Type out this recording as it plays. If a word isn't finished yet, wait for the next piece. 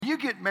you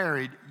get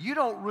married, you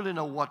don't really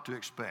know what to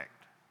expect.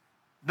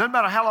 Doesn't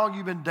matter how long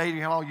you've been dating,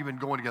 how long you've been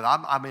going together.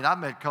 I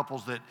met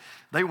couples that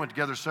they went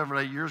together 7 or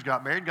 8 years,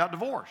 got married, got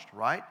divorced,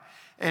 right?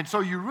 And so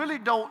you really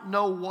don't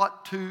know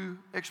what to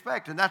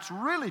expect. And that's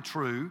really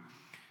true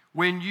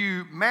when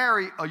you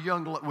marry a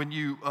young, when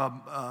you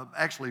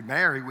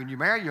marry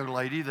a young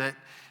lady that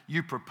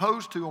you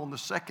propose to on the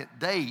second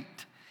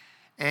date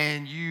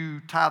and you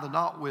tie the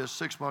knot with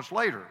 6 months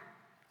later.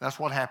 That's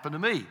what happened to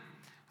me.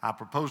 I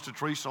proposed to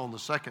Teresa on the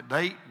second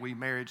date. We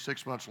married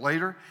 6 months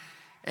later.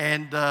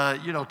 And,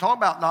 talk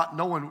about not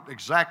knowing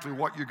exactly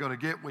what you're going to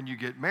get when you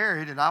get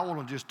married. And I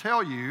want to just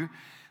tell you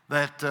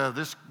that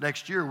this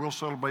next year we'll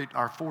celebrate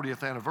our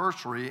 40th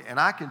anniversary. And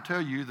I can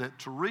tell you that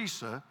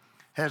Teresa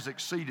has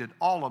exceeded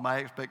all of my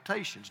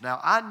expectations.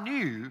 Now, I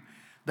knew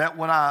that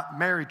when I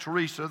married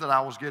Teresa that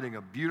I was getting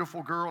a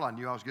beautiful girl. I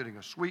knew I was getting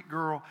a sweet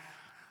girl.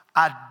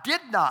 I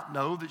did not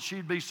know that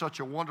she'd be such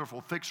a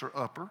wonderful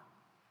fixer-upper.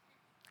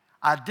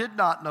 I did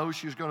not know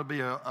she was going to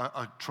be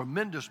a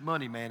tremendous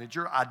money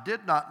manager. I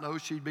did not know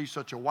she'd be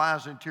such a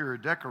wise interior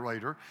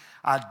decorator.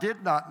 I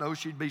did not know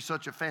she'd be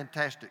such a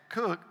fantastic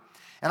cook.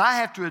 And I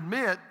have to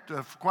admit,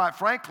 quite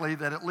frankly,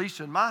 that at least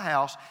in my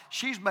house,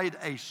 she's made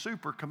a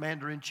super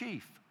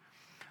commander-in-chief.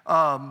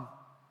 The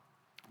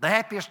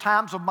happiest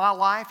times of my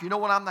life, you know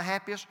when I'm the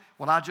happiest?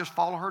 When I just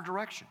follow her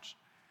directions.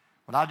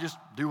 When I just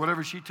do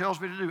whatever she tells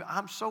me to do,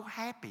 I'm so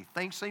happy.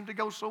 Things seem to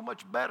go so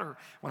much better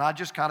when I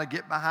just kind of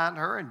get behind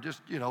her and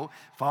just,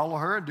 follow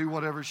her and do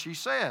whatever she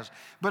says.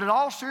 But in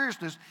all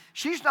seriousness,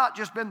 she's not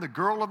just been the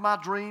girl of my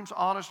dreams,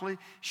 honestly.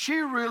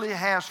 She really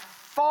has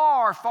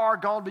far, far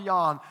gone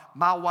beyond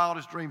my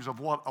wildest dreams of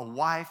what a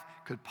wife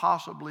could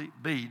possibly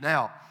be.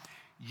 Now,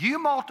 you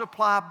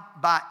multiply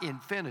by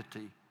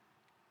infinity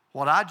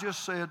what I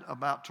just said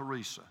about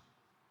Teresa,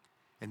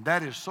 and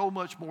that is so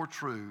much more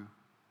true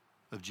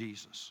of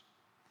Jesus.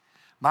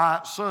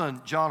 My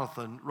son,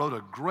 Jonathan, wrote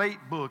a great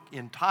book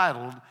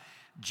entitled,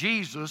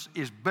 Jesus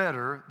is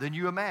Better Than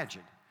You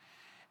Imagined.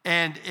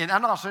 And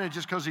I'm not saying it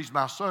just because he's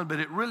my son, but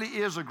it really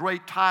is a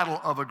great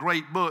title of a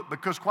great book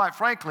because, quite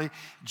frankly,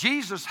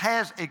 Jesus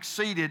has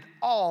exceeded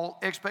all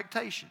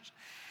expectations.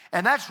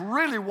 And that's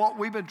really what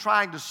we've been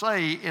trying to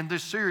say in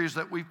this series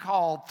that we've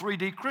called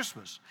 3D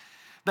Christmas.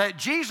 That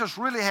Jesus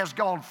really has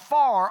gone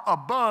far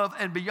above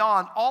and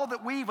beyond all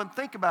that we even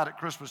think about at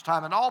Christmas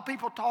time and all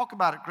people talk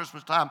about at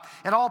Christmas time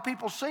and all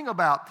people sing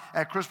about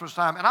at Christmas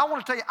time. And I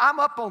want to tell you, I'm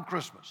up on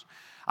Christmas.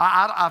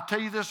 I'll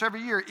tell you this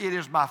every year. It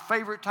is my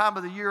favorite time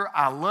of the year.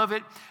 I love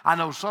it. I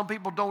know some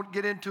people don't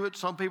get into it.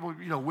 Some people,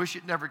 wish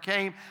it never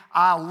came.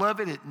 I love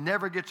it. It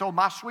never gets old.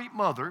 My sweet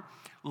mother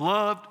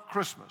loved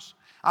Christmas.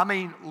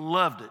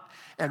 Loved it.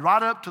 And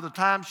right up to the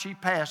time she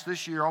passed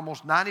this year,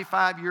 almost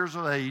 95 years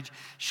of age,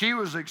 she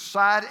was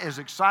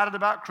excited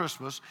about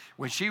Christmas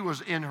when she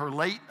was in her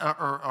late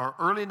or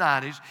early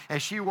 90s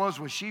as she was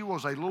when she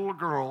was a little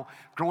girl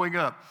growing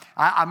up.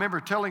 I remember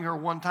telling her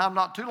one time,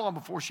 not too long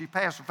before she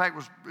passed, in fact, it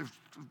was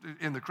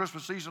in the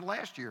Christmas season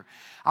last year.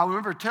 I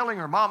remember telling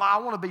her, Mom, I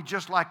want to be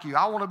just like you.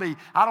 I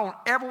don't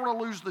ever want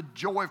to lose the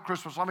joy of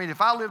Christmas.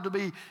 If I live to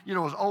be,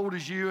 as old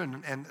as you,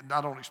 and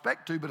I don't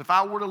expect to, but if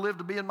I were to live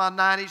to be in my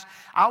 90s,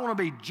 I want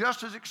to be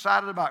just as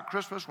excited about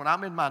Christmas when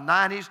I'm in my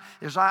 90s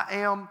as I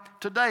am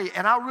today.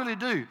 And I really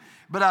do.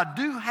 But I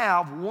do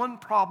have one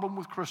problem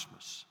with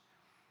Christmas.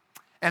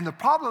 And the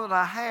problem that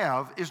I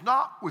have is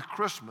not with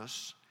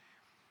Christmas,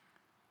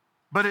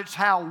 but it's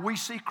how we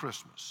see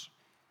Christmas.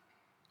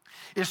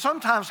 It's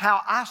sometimes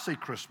how I see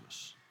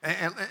Christmas.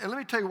 And let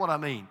me tell you what I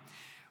mean.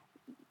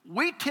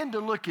 We tend to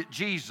look at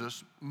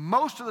Jesus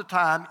most of the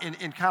time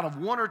in kind of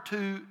one or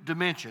two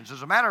dimensions.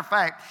 As a matter of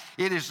fact,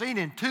 it is seen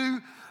in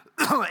two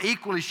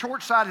equally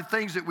short-sighted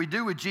things that we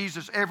do with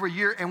Jesus every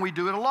year, and we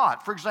do it a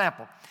lot. For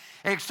example,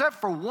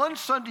 except for one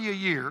Sunday a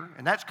year,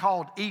 and that's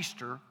called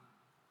Easter,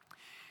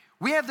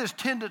 we have this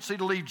tendency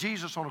to leave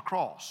Jesus on a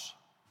cross.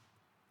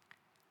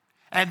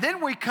 And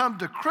then we come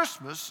to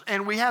Christmas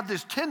and we have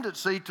this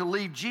tendency to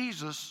leave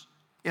Jesus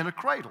in a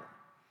cradle.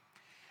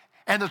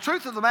 And the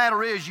truth of the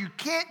matter is you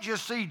can't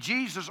just see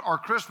Jesus or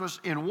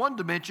Christmas in one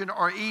dimension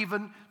or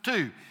even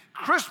two.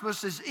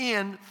 Christmas is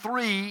in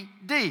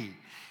 3D.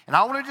 And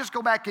I want to just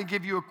go back and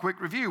give you a quick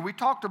review. We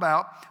talked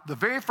about the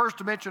very first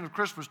dimension of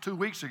Christmas 2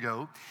 weeks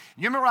ago.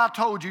 You remember I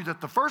told you that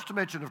the first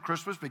dimension of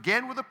Christmas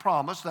began with a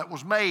promise that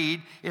was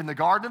made in the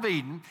Garden of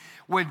Eden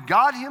when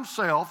God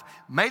himself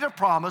made a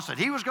promise that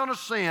he was going to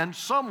send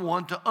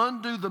someone to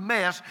undo the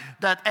mess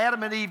that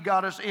Adam and Eve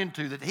got us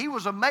into, that he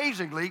was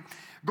amazingly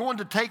going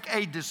to take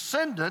a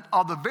descendant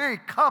of the very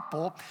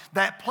couple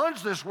that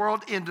plunged this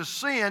world into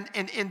sin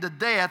and into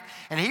death,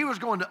 and he was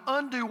going to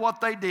undo what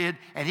they did,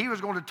 and he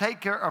was going to take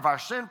care of our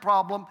sin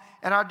problem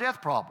and our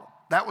death problem.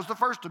 That was the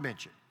first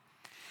dimension.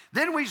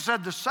 Then we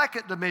said the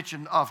second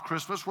dimension of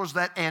Christmas was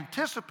that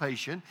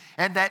anticipation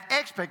and that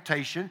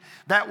expectation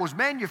that was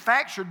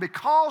manufactured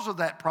because of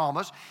that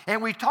promise.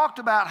 And we talked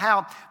about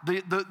how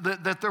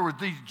that there were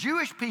these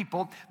Jewish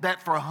people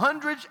that for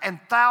hundreds and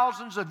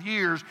thousands of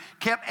years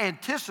kept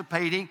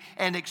anticipating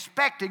and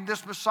expecting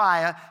this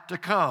Messiah to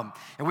come.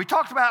 And we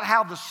talked about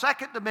how the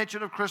second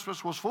dimension of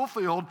Christmas was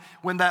fulfilled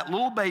when that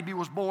little baby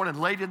was born and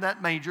laid in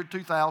that manger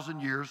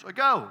 2,000 years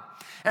ago.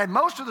 And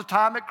most of the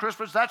time at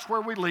Christmas, that's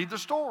where we leave the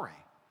story.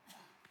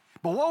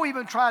 But what we've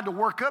been trying to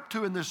work up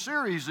to in this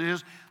series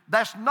is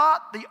that's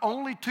not the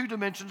only two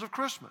dimensions of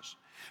Christmas.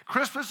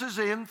 Christmas is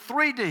in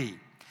 3D.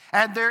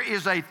 And there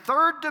is a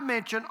third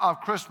dimension of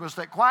Christmas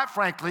that, quite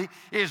frankly,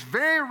 is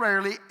very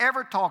rarely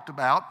ever talked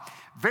about,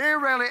 very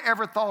rarely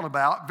ever thought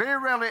about,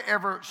 very rarely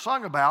ever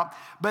sung about.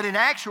 But in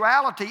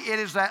actuality, it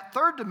is that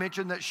third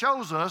dimension that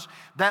shows us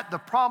that the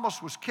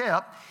promise was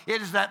kept.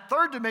 It is that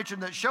third dimension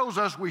that shows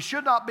us we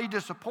should not be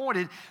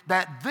disappointed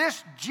that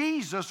this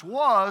Jesus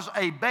was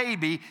a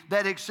baby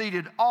that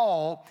exceeded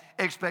all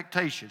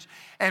expectations.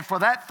 And for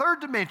that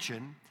third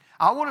dimension,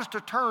 I want us to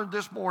turn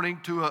this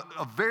morning to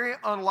a very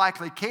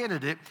unlikely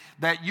candidate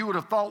that you would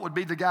have thought would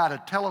be the guy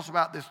to tell us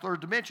about this third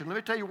dimension. Let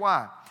me tell you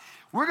why.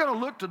 We're going to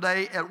look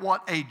today at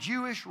what a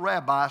Jewish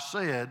rabbi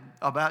said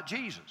about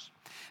Jesus.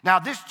 Now,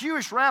 this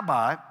Jewish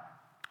rabbi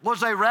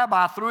was a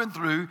rabbi through and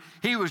through.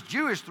 He was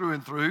Jewish through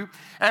and through.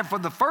 And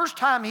from the first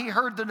time he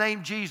heard the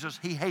name Jesus,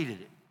 he hated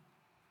it.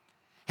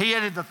 He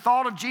hated the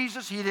thought of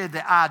Jesus. He hated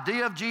the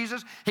idea of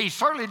Jesus. He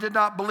certainly did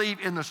not believe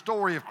in the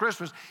story of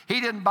Christmas. He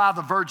didn't buy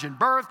the virgin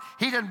birth.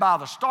 He didn't buy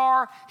the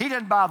star. He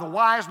didn't buy the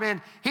wise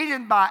men. He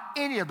didn't buy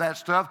any of that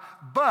stuff.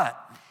 But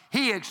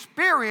he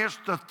experienced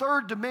the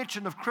third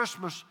dimension of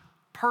Christmas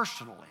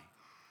personally.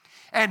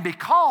 And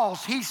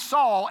because he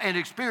saw and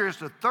experienced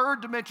the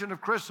third dimension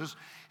of Christmas,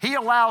 he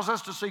allows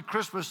us to see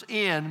Christmas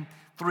in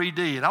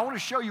 3D. And I want to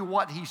show you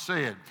what he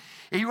said.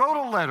 He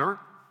wrote a letter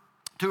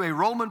to a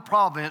Roman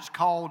province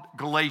called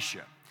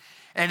Galatia.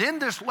 And in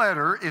this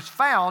letter, it's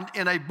found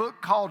in a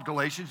book called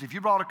Galatians. If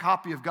you brought a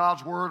copy of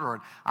God's Word or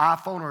an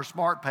iPhone or a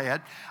smart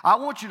pad, I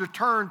want you to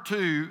turn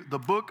to the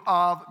book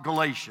of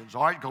Galatians.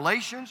 All right,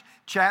 Galatians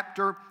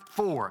chapter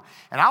 4.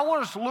 And I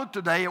want us to look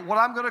today at what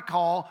I'm going to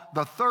call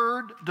the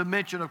third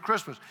dimension of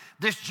Christmas.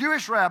 This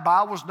Jewish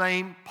rabbi was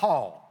named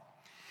Paul.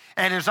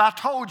 And as I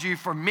told you,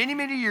 for many,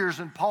 many years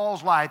in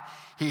Paul's life,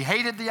 he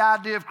hated the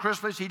idea of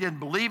Christmas. He didn't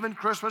believe in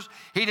Christmas.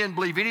 He didn't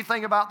believe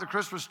anything about the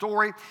Christmas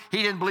story.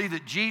 He didn't believe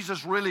that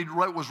Jesus really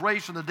was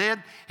raised from the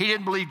dead. He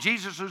didn't believe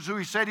Jesus was who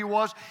he said he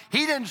was.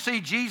 He didn't see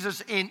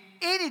Jesus in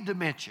any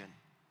dimension.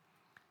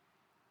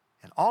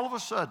 And all of a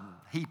sudden,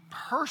 he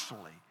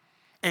personally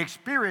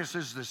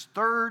experiences this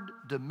third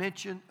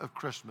dimension of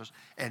Christmas,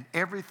 and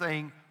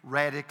everything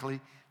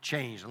radically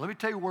changed. And let me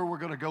tell you where we're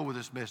going to go with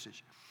this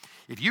message.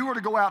 If you were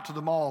to go out to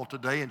the mall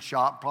today and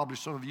shop, probably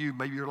some of you,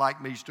 maybe you're like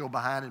me, still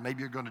behind, and maybe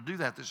you're going to do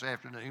that this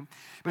afternoon.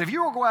 But if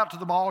you were to go out to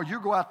the mall, you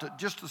go out to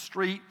just the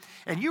street,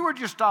 and you were to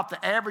just stop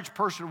the average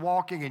person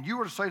walking, and you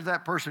were to say to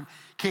that person,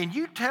 can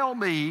you tell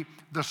me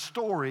the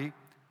story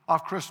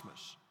of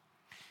Christmas?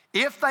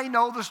 If they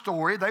know the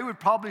story, they would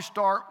probably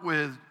start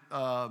with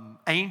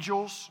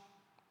angels.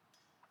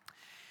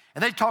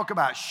 And they talk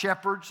about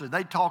shepherds, and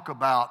they talk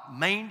about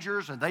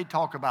mangers, and they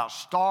talk about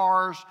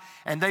stars,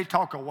 and they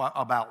talk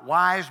about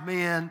wise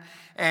men,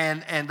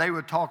 and they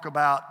would talk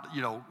about,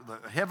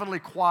 the heavenly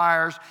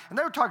choirs, and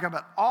they were talking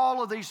about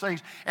all of these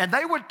things, and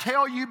they would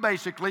tell you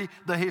basically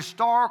the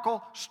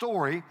historical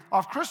story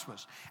of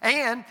Christmas.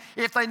 And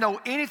if they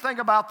know anything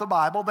about the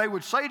Bible, they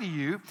would say to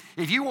you,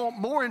 if you want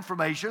more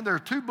information, there are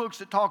two books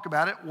that talk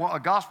about it, a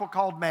gospel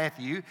called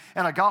Matthew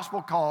and a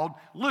gospel called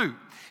Luke.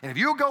 And if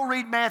you'll go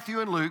read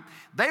Matthew and Luke,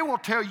 they will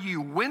tell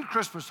you when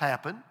Christmas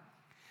happened,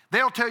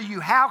 they'll tell you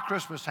how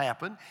Christmas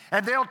happened,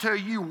 and they'll tell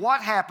you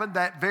what happened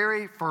that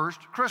very first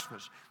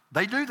Christmas.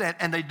 They do that,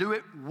 and they do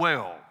it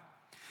well.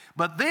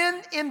 But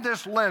then in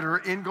this letter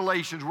in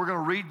Galatians, we're going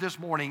to read this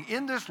morning,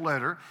 in this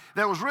letter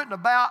that was written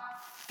about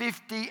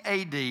 50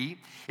 A.D.,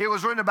 it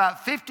was written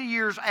about 50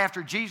 years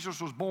after Jesus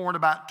was born,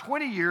 about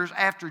 20 years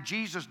after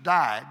Jesus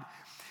died.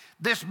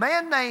 This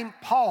man named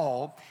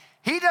Paul,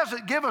 he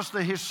doesn't give us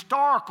the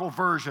historical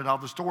version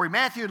of the story.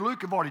 Matthew and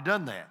Luke have already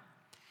done that.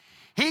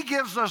 He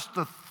gives us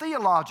the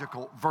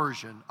theological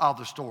version of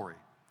the story.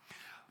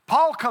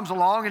 Paul comes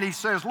along and he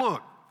says,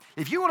 look,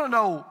 if you want to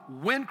know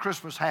when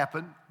Christmas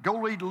happened, go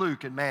read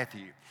Luke and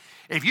Matthew.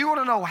 If you want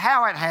to know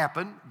how it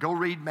happened, go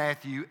read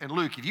Matthew and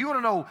Luke. If you want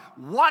to know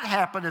what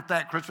happened at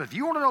that Christmas, if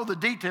you want to know the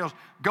details,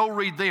 go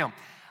read them.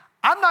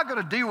 I'm not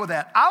going to deal with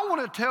that. I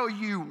want to tell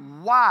you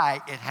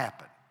why it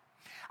happened.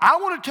 I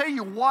want to tell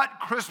you what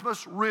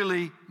Christmas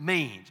really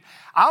means.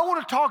 I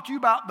want to talk to you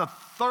about the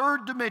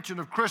third dimension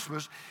of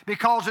Christmas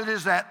because it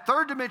is that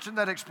third dimension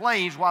that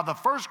explains why the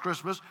first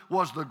Christmas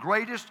was the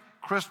greatest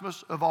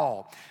Christmas of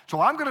all.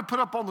 So I'm going to put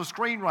up on the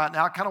screen right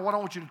now kind of what I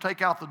want you to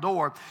take out the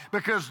door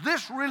because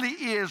this really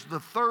is the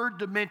third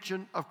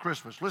dimension of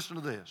Christmas. Listen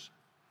to this.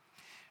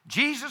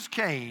 Jesus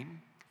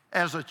came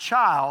as a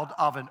child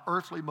of an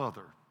earthly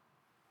mother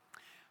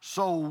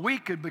so we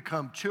could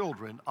become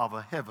children of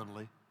a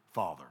heavenly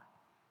Father.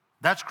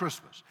 That's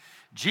Christmas.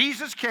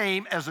 Jesus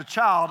came as a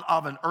child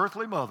of an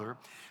earthly mother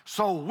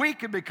so we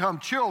could become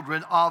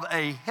children of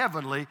a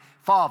heavenly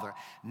Father.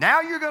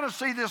 Now you're going to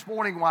see this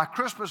morning why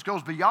Christmas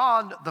goes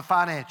beyond the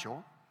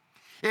financial.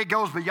 It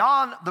goes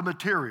beyond the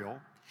material.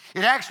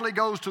 It actually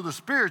goes to the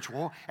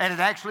spiritual, and it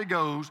actually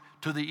goes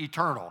to the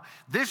eternal.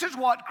 This is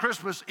what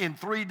Christmas in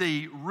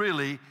 3D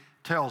really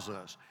tells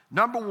us.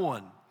 Number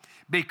one,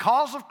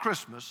 because of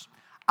Christmas,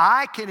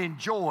 I can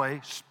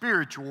enjoy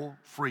spiritual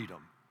freedom.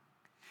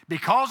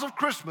 Because of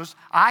Christmas,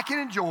 I can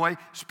enjoy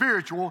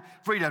spiritual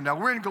freedom. Now,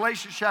 we're in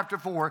Galatians chapter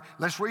 4.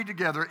 Let's read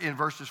together in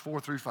verses 4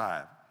 through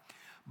 5.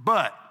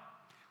 But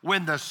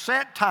when the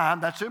set time,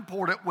 that's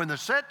important, when the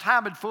set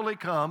time had fully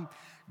come,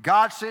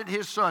 God sent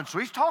his son. So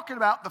he's talking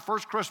about the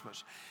first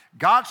Christmas.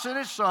 God sent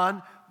his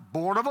son,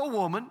 born of a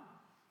woman,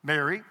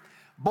 Mary,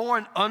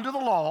 born under the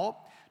law,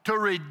 to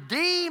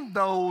redeem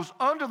those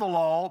under the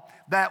law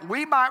that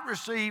we might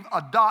receive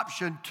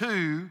adoption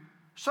to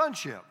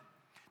sonship.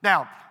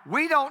 Now,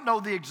 we don't know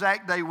the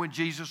exact day when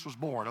Jesus was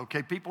born,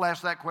 okay? People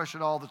ask that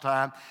question all the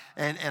time,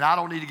 and I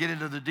don't need to get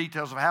into the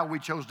details of how we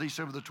chose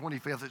December the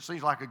 25th. It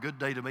seems like a good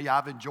day to me.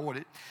 I've enjoyed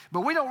it.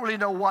 But we don't really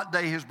know what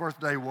day his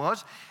birthday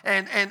was.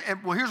 And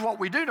well, here's what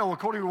we do know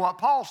according to what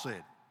Paul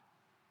said.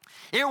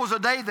 It was a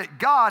day that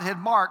God had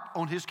marked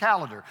on his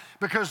calendar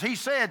because he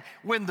said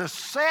when the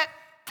set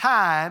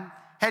time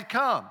had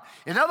come.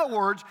 In other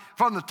words,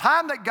 from the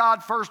time that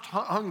God first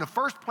hung the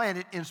first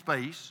planet in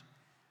space,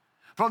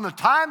 from the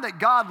time that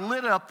God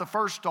lit up the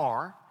first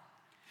star,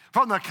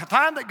 from the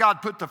time that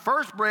God put the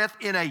first breath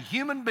in a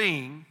human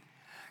being,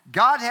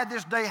 God had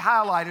this day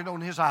highlighted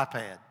on his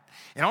iPad.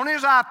 And on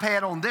his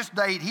iPad on this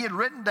date, he had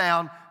written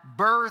down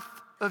birth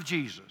of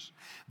Jesus.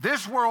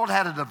 This world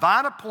had a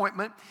divine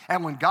appointment,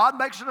 and when God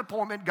makes an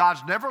appointment,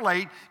 God's never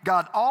late.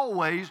 God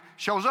always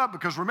shows up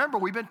because remember,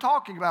 we've been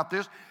talking about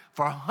this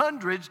for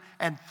hundreds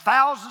and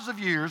thousands of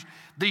years.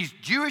 These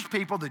Jewish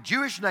people, the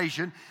Jewish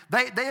nation,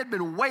 they had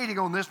been waiting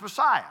on this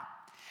Messiah.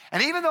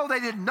 And even though they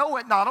didn't know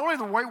it, not only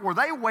were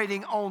they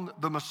waiting on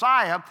the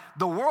Messiah,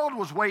 the world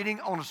was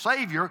waiting on a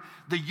Savior,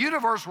 the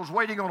universe was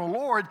waiting on a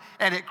Lord,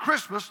 and at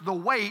Christmas, the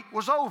wait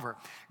was over.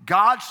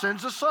 God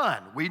sends a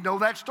son. We know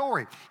that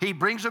story. He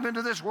brings him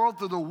into this world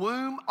through the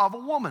womb of a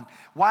woman.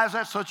 Why is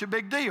that such a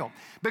big deal?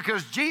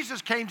 Because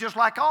Jesus came just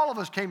like all of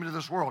us came into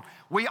this world.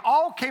 We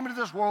all came into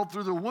this world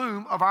through the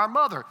womb of our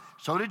mother.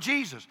 So did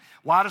Jesus.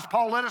 Why does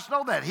Paul let us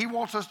know that? He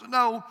wants us to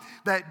know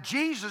that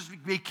Jesus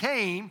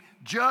became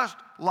just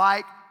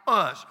like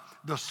us.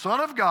 The Son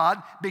of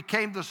God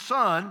became the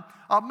Son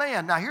of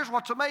Man. Now, here's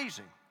what's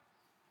amazing.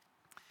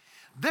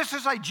 This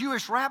is a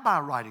Jewish rabbi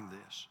writing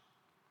this.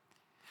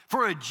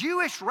 For a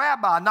Jewish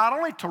rabbi, not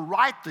only to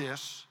write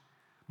this,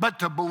 but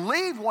to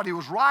believe what he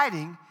was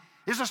writing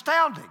is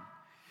astounding.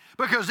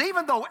 Because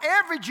even though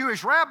every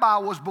Jewish rabbi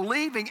was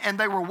believing and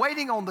they were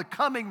waiting on the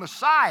coming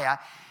Messiah,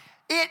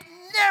 it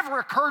never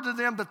occurred to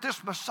them that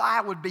this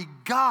Messiah would be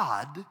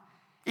God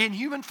in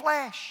human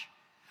flesh.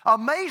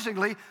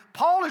 Amazingly,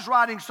 Paul is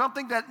writing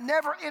something that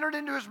never entered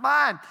into his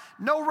mind.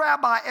 No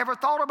rabbi ever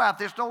thought about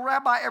this. No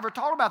rabbi ever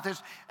taught about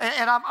this.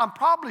 And I'm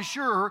pretty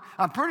sure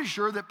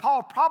that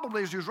Paul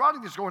probably, as he was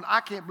writing this, going, I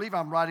can't believe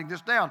I'm writing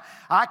this down.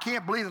 I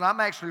can't believe that I'm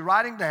actually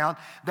writing down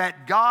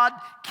that God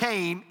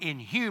came in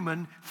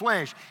human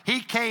flesh.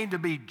 He came to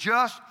be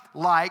just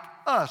like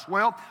us.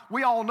 Well,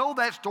 we all know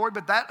that story,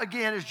 but that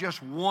again is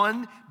just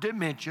one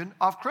dimension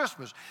of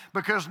Christmas.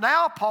 Because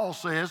now Paul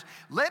says,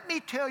 let me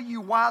tell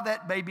you why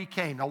that baby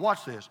came. Now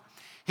watch this.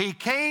 He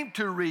came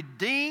to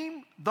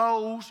redeem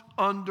those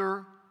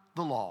under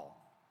the law.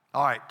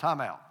 All right, time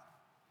out.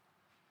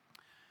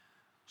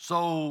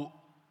 So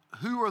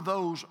who are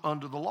those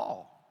under the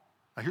law?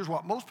 Now here's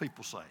what most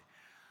people say.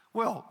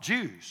 Well,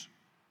 Jews,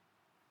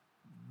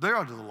 they're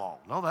under the law.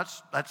 No,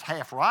 that's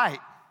half right.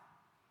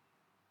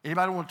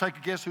 Anybody want to take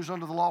a guess who's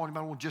under the law?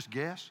 Anybody want to just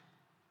guess?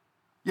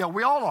 Yeah,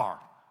 we all are.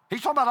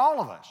 He's talking about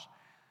all of us.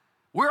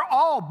 We're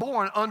all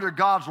born under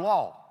God's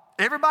law.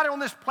 Everybody on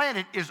this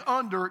planet is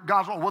under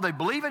God's law. Whether they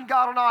believe in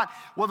God or not,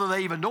 whether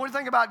they even know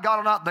anything about God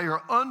or not, they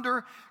are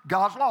under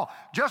God's law.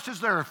 Just as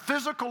there are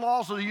physical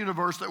laws of the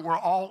universe that we're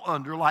all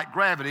under, like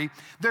gravity,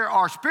 there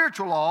are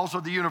spiritual laws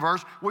of the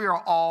universe we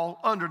are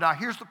all under. Now,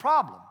 here's the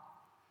problem.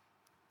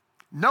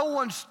 No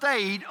one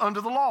stayed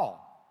under the law.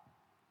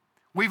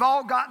 We've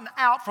all gotten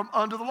out from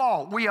under the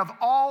law. We have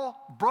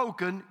all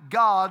broken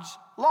God's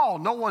law.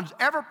 No one's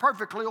ever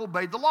perfectly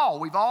obeyed the law.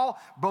 We've all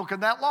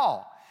broken that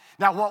law.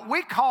 Now, what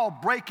we call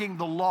breaking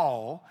the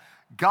law,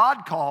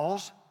 God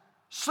calls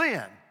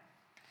sin.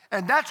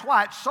 And that's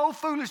why it's so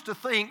foolish to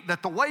think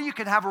that the way you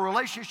can have a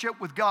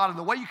relationship with God and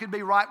the way you can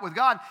be right with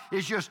God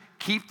is just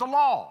keep the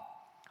law.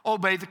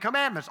 Obey the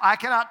commandments. I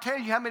cannot tell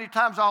you how many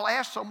times I'll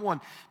ask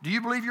someone, do you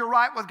believe you're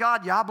right with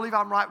God? Yeah, I believe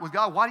I'm right with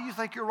God. Why do you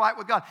think you're right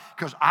with God?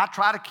 Because I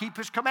try to keep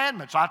His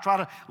commandments. I try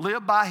to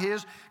live by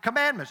His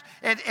commandments.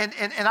 And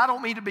I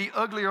don't mean to be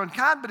ugly or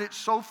unkind, but it's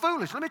so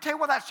foolish. Let me tell you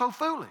why that's so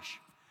foolish.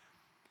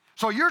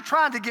 So you're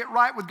trying to get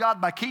right with God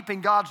by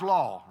keeping God's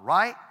law,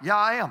 right? Yeah,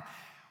 I am.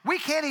 We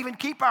can't even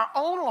keep our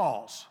own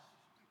laws.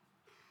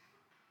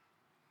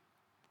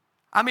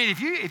 I mean,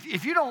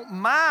 if you don't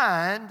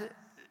mind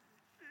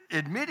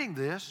admitting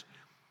this,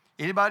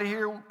 anybody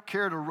here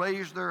care to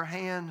raise their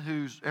hand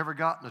who's ever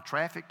gotten a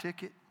traffic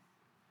ticket?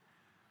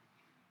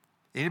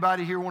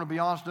 Anybody here want to be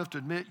honest enough to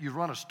admit you've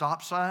run a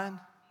stop sign?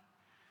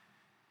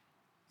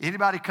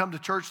 Anybody come to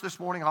church this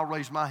morning? I'll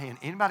raise my hand.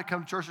 Anybody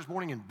come to church this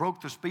morning and broke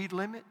the speed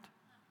limit?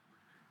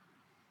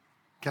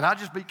 Can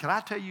I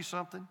tell you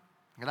something?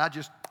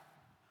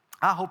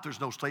 I hope there's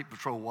no state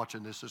patrol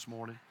watching this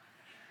morning.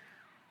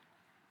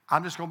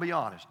 I'm just going to be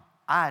honest.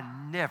 I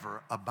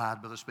never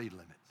abide by the speed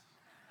limit.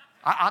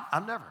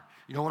 I never.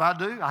 You know what I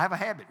do? I have a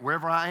habit.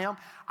 Wherever I am,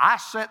 I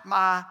set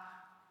my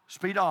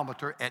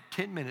speedometer at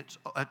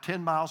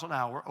 10 miles an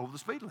hour over the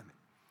speed limit.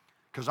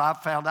 Because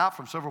I've found out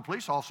from several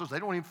police officers, they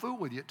don't even fool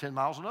with you at 10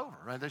 miles and over.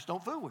 Right? They just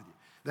don't fool with you.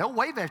 They'll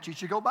wave at you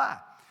as you go by.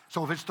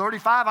 So if it's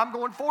 35, I'm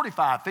going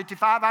 45.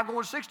 55, I'm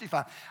going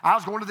 65. I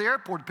was going to the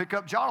airport to pick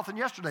up Jonathan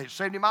yesterday at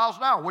 70 miles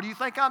an hour. What do you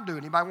think I'm doing?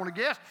 Anybody want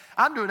to guess?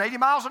 I'm doing 80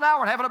 miles an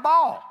hour and having a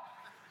ball.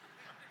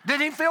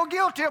 Didn't even feel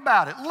guilty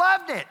about it.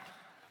 Loved it.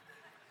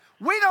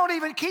 We don't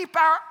even keep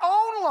our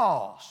own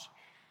laws.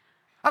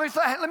 I mean,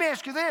 let me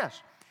ask you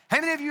this. How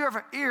many of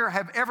you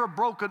have ever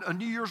broken a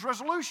New Year's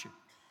resolution?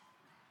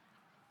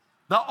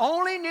 The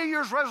only New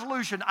Year's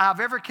resolution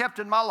I've ever kept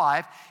in my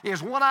life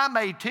is one I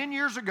made 10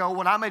 years ago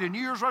when I made a New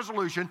Year's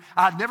resolution.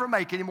 I'd never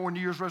make any more New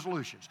Year's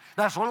resolutions.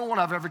 That's the only one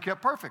I've ever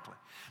kept perfectly.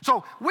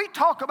 So we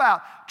talk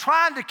about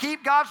trying to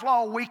keep God's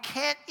law. We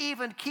can't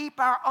even keep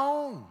our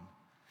own.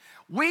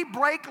 We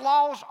break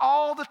laws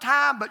all the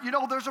time, but you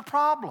know, there's a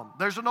problem.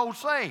 There's an old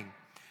saying.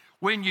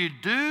 When you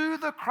do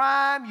the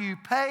crime, you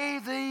pay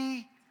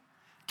the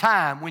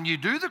time. When you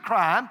do the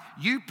crime,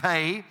 you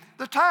pay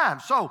the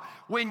time. So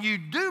when you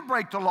do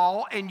break the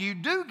law and you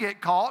do get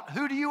caught,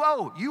 who do you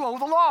owe? You owe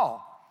the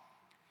law.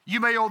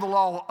 You may owe the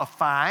law a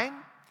fine.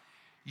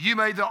 You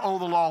may owe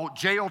the law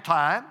jail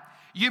time.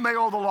 You may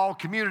owe the law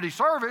community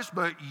service,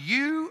 but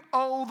you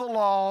owe the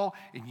law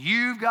and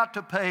you've got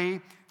to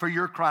pay for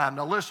your crime.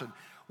 Now listen,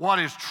 what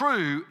is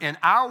true in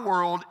our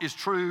world is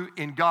true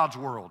in God's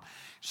world.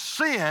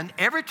 Sin,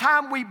 every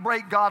time we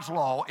break God's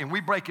law, and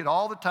we break it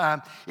all the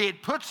time,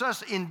 it puts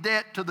us in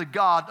debt to the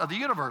God of the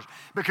universe.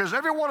 Because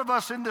every one of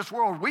us in this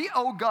world, we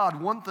owe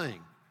God one thing,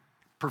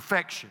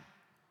 perfection.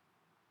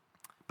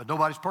 But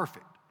nobody's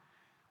perfect.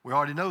 We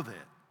already know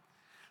that.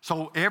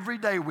 So every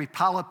day we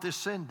pile up this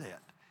sin debt.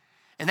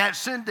 And that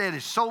sin debt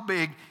is so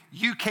big,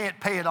 you can't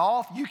pay it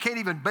off. You can't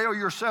even bail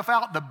yourself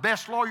out. The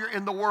best lawyer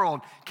in the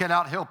world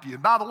cannot help you.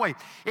 And by the way,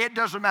 it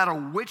doesn't matter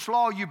which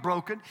law you've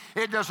broken.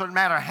 It doesn't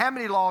matter how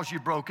many laws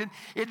you've broken.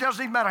 It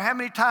doesn't even matter how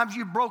many times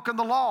you've broken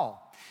the law.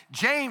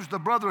 James, the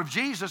brother of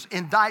Jesus,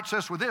 indicts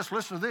us with this.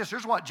 Listen to this.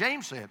 Here's what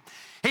James said.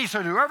 He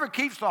said, whoever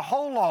keeps the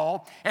whole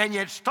law and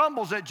yet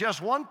stumbles at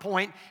just one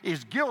point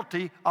is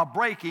guilty of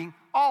breaking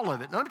all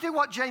of it. Now, let me tell you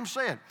what James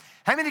said.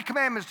 How many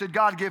commandments did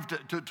God give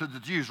to the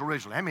Jews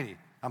originally? How many?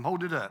 I'm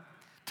holding it up.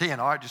 10,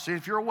 all right? Just see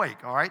if you're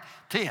awake, all right?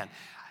 10.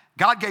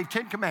 God gave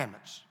 10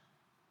 commandments.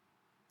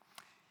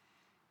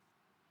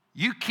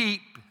 You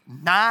keep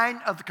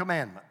 9 of the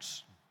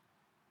commandments.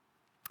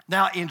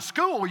 Now, in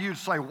school, you'd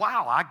say,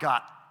 wow, I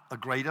got a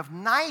grade of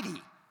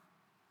 90.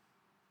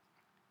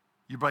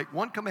 You break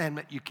 1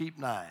 commandment, you keep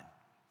 9.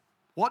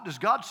 What does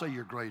God say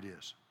your grade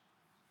is?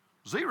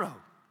 0.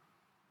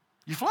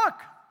 You flunk.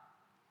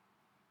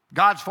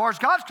 God, as far as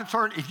God's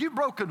concerned, if you've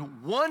broken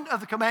 1 of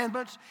the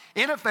commandments,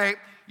 in effect,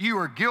 you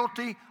are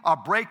guilty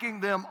of breaking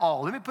them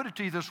all. Let me put it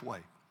to you this way.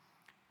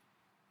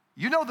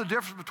 You know the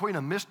difference between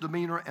a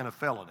misdemeanor and a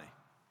felony.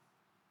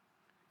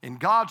 In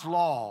God's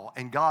law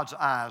and God's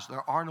eyes,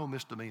 there are no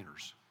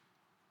misdemeanors.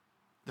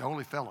 They're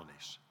only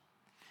felonies.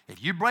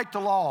 If you break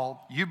the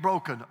law, you've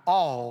broken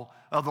all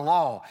of the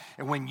law.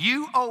 And when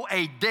you owe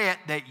a debt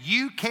that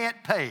you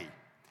can't pay,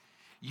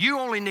 you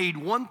only need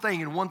one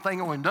thing and one thing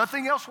only.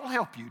 Nothing else will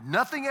help you.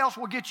 Nothing else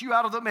will get you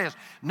out of the mess.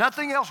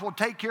 Nothing else will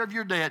take care of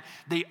your debt.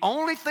 The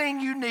only thing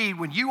you need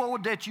when you owe a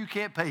debt you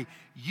can't pay,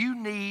 you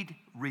need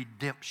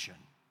redemption.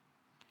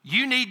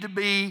 You need to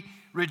be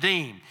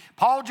redeemed.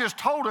 Paul just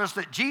told us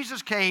that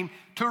Jesus came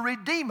to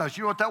redeem us.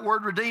 You know what that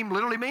word redeem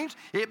literally means?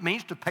 It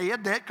means to pay a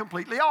debt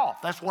completely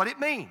off. That's what it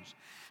means.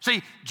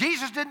 See,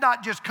 Jesus did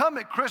not just come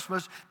at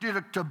Christmas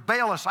to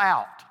bail us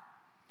out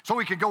so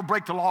we could go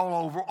break the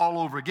law all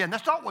over again.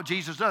 That's not what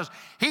Jesus does.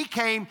 He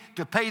came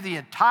to pay the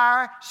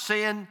entire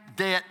sin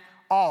debt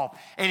off.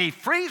 And he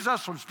frees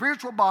us from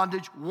spiritual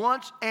bondage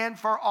once and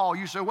for all.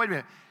 You say, wait a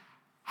minute,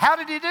 how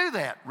did he do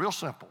that? Real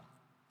simple.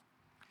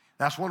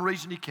 That's one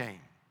reason he came.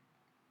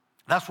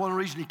 That's one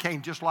reason he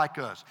came just like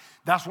us.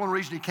 That's one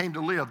reason he came to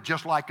live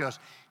just like us.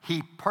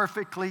 He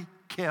perfectly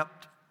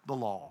kept the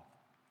law.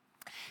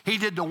 He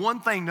did the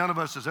one thing none of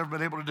us has ever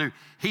been able to do.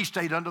 He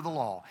stayed under the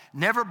law.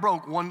 Never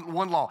broke one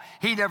law.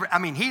 He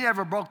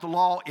never broke the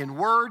law in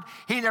word.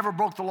 He never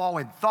broke the law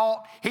in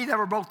thought. He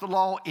never broke the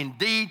law in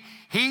deed.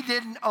 He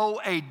didn't owe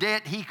a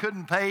debt he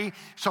couldn't pay,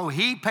 so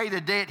he paid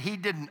a debt he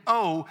didn't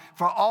owe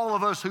for all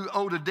of us who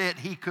owed a debt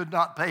he could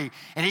not pay.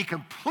 And he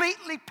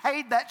completely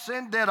paid that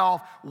sin debt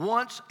off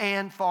once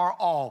and for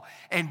all.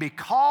 And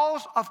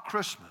because of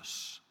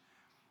Christmas,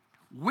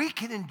 we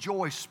can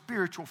enjoy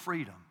spiritual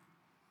freedom.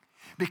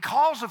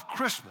 Because of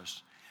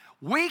Christmas,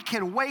 we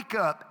can wake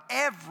up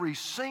every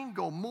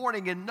single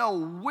morning and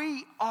know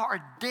we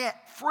are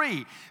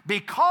debt-free.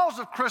 Because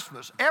of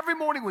Christmas, every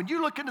morning when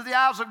you look into the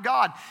eyes of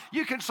God,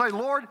 you can say,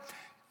 Lord,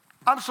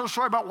 I'm so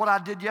sorry about what I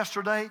did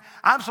yesterday.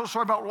 I'm so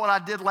sorry about what I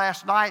did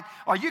last night.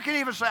 Or you can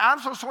even say, I'm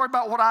so sorry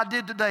about what I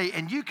did today.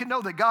 And you can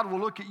know that God will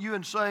look at you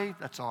and say,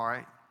 that's all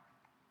right.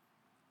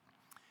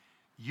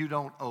 You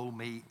don't owe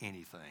me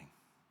anything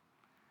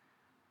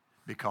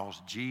because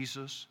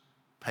Jesus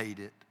paid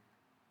it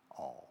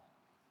all.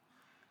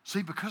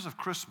 See, because of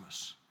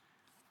Christmas,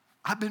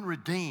 I've been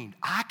redeemed.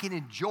 I can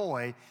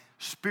enjoy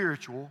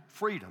spiritual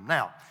freedom.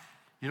 Now,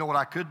 you know what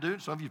I could do?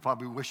 Some of you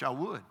probably wish I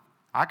would.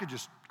 I could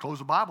just close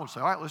the Bible and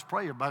say, all right, let's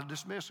pray. Everybody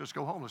dismissed. Let's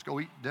go home. Let's go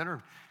eat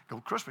dinner, go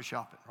Christmas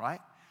shopping, right?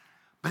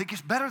 But it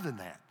gets better than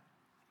that.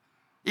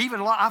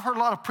 I've heard a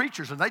lot of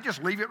preachers, and they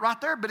just leave it right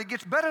there, but it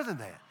gets better than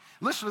that.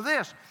 Listen to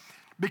this.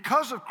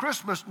 Because of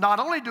Christmas, not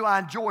only do I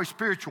enjoy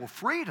spiritual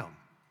freedom,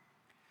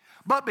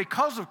 but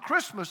because of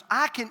Christmas,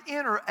 I can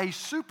enter a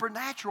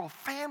supernatural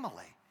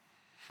family.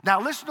 Now,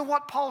 listen to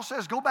what Paul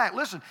says. Go back.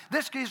 Listen,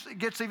 this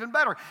gets even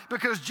better.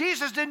 Because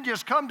Jesus didn't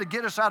just come to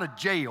get us out of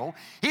jail.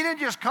 He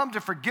didn't just come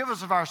to forgive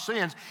us of our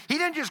sins. He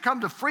didn't just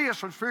come to free us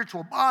from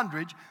spiritual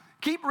bondage.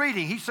 Keep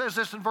reading. He says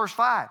this in verse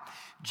 5.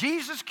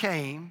 Jesus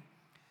came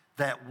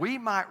that we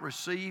might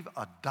receive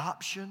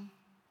adoption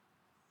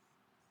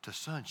to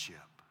sonship.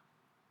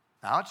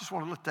 Now, I just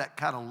want to let that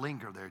kind of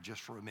linger there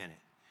just for a minute.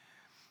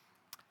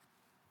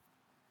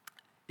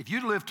 If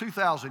you'd lived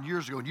 2,000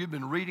 years ago and you'd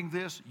been reading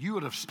this, you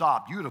would have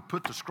stopped. You would have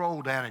put the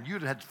scroll down and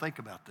you'd have had to think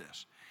about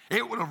this.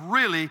 It would have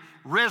really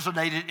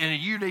resonated in a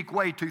unique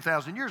way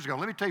 2,000 years ago.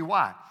 Let me tell you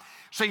why.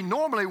 See,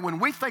 normally when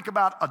we think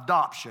about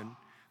adoption,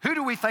 who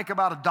do we think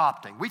about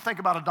adopting? We think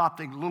about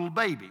adopting little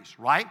babies,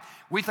 right?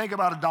 We think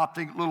about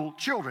adopting little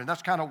children.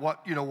 That's kind of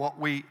what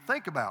we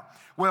think about.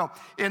 Well,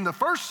 in the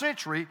first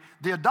century,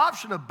 the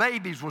adoption of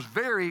babies was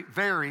very,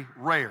 very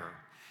rare.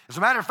 As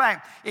a matter of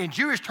fact, in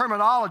Jewish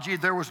terminology,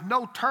 there was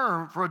no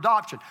term for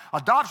adoption.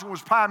 Adoption was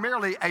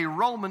primarily a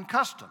Roman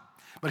custom.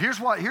 But here's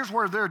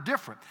where they're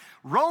different.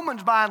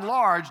 Romans, by and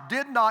large,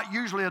 did not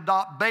usually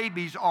adopt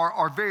babies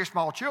or very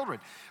small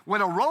children.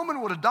 When a Roman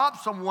would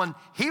adopt someone,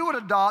 he would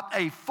adopt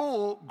a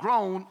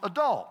full-grown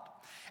adult.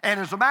 And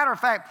as a matter of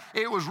fact,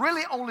 it was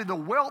really only the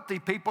wealthy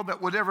people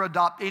that would ever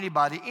adopt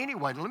anybody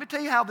anyway. Now, let me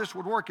tell you how this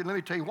would work, and let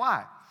me tell you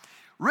why.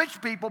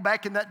 Rich people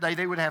back in that day,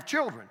 they would have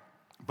children.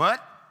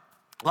 But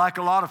like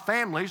a lot of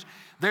families,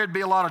 there'd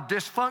be a lot of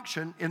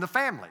dysfunction in the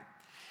family.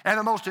 And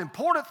the most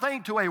important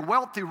thing to a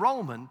wealthy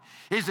Roman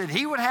is that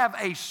he would have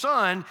a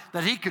son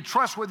that he could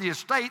trust with the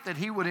estate that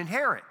he would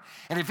inherit.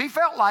 And if he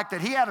felt like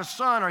that he had a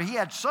son or he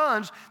had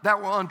sons that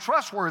were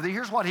untrustworthy,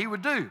 here's what he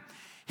would do.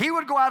 He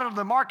would go out into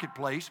the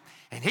marketplace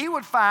and he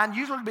would find,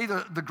 usually be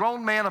the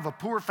grown man of a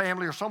poor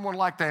family or someone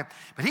like that,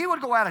 but he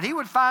would go out and he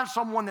would find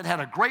someone that had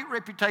a great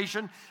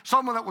reputation,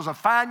 someone that was a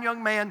fine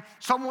young man,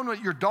 someone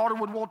that your daughter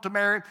would want to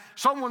marry,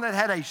 someone that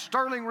had a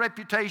sterling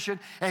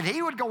reputation, and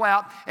he would go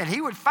out and he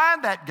would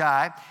find that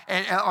guy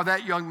or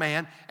that young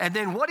man, and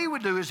then what he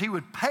would do is he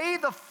would pay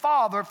the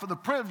father for the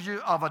privilege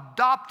of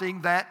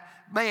adopting that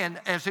man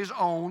as his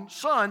own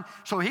son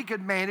so he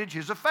could manage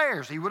his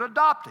affairs. He would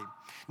adopt him.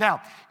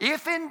 Now,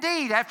 if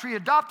indeed, after he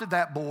adopted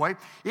that boy,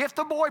 if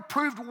the boy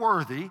proved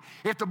worthy,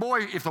 if the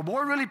boy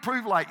really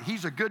proved like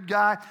he's a good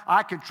guy,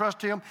 I can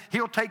trust him,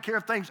 he'll take care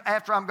of things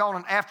after I'm gone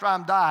and after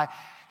I'm die,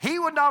 he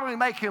would not only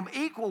make him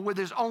equal with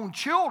his own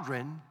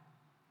children,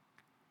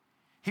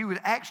 he would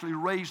actually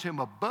raise him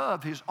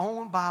above his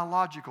own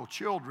biological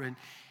children,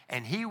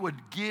 and he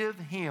would give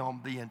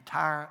him the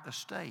entire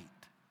estate.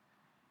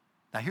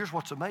 Now, here's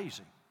what's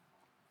amazing.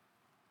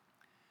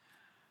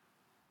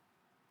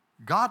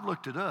 God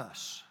looked at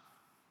us,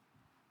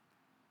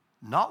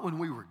 not when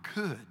we were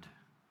good,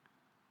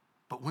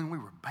 but when we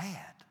were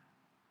bad.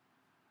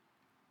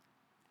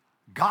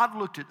 God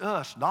looked at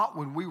us, not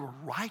when we were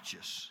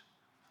righteous,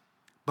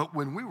 but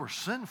when we were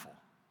sinful.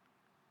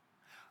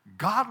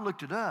 God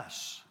looked at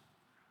us,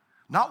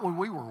 not when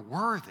we were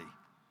worthy,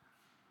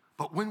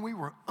 but when we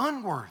were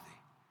unworthy.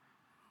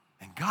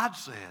 And God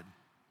said,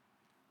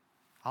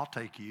 I'll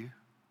take you.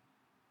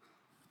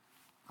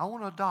 I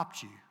want to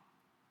adopt you.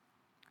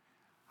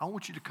 I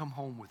want you to come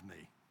home with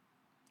me.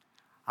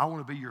 I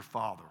want to be your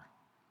father.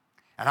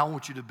 And I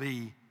want you to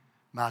be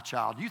my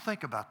child. You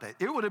think about that.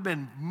 It would have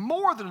been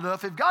more than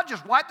enough if God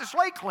just wiped the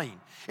slate clean.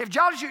 If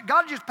God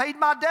just paid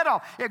my debt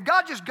off. If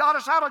God just got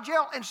us out of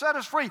jail and set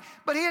us free.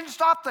 But he didn't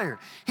stop there.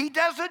 He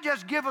doesn't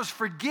just give us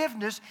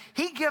forgiveness.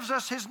 He gives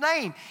us his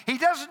name. He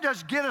doesn't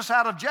just get us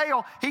out of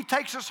jail. He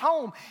takes us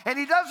home. And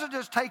he doesn't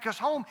just take us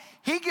home.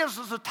 He gives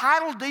us a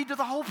title deed to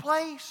the whole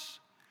place.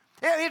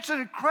 It's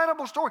an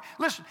incredible story.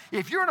 Listen,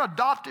 if you're an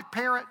adopted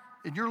parent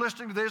and you're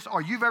listening to this,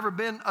 or you've ever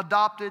been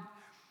adopted,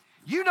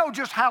 you know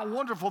just how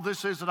wonderful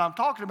this is that I'm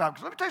talking about.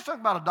 Because let me tell you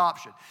something about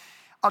adoption.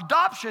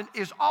 Adoption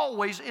is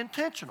always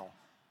intentional.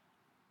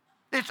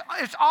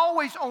 It's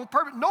always on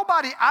purpose.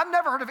 I've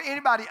never heard of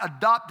anybody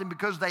adopting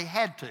because they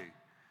had to.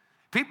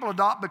 People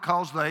adopt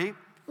because they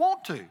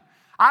want to.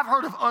 I've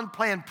heard of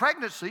unplanned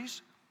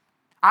pregnancies.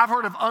 I've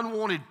heard of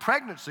unwanted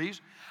pregnancies.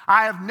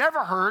 I have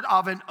never heard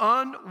of an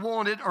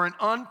unwanted or an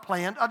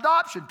unplanned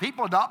adoption.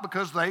 People adopt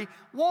because they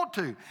want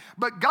to.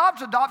 But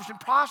God's adoption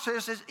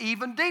process is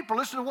even deeper.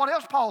 Listen to what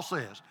else Paul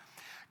says.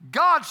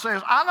 God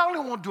says, I not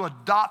only want to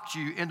adopt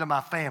you into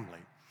my family,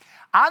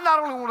 I not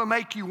only want to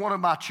make you one of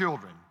my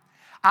children,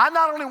 I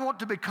not only want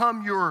to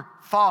become your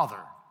father.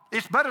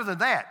 It's better than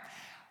that.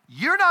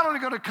 You're not only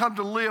going to come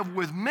to live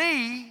with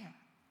me,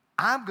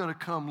 I'm going to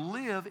come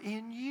live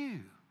in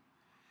you.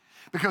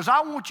 Because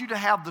I want you to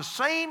have the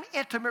same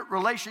intimate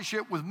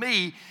relationship with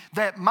me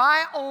that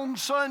my own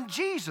son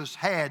Jesus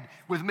had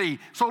with me.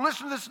 So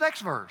listen to this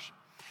next verse.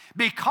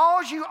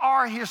 Because you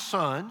are his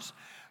sons,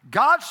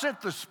 God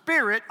sent the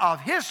Spirit of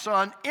his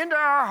Son into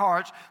our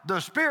hearts, the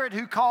Spirit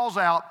who calls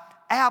out,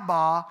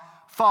 Abba,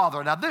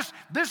 Father. Now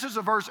this is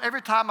a verse,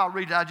 every time I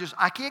read it,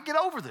 I can't get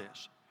over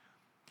this.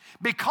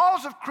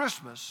 Because of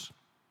Christmas,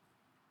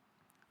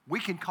 we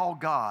can call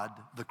God,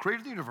 the creator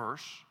of the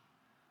universe,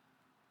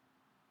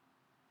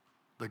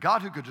 the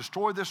God who could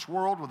destroy this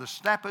world with a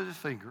snap of his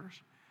fingers,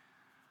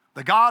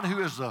 the God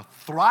who is the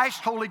thrice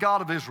holy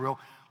God of Israel,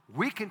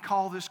 we can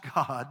call this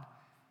God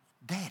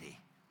Daddy.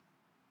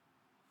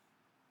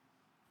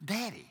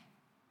 Daddy.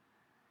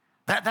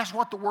 That's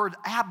what the word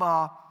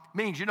Abba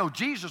means. You know,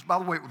 Jesus, by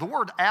the way, the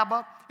word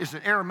Abba is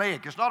an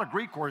Aramaic. It's not a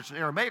Greek word, it's an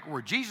Aramaic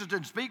word. Jesus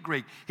didn't speak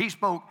Greek, he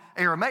spoke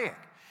Aramaic.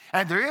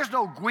 And there is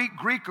no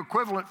Greek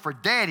equivalent for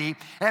daddy,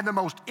 and the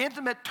most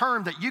intimate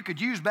term that you could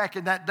use back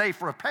in that day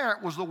for a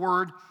parent was the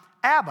word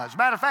Abba. As a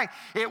matter of fact,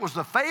 it was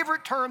the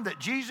favorite term that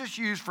Jesus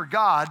used for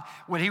God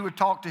when he would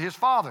talk to his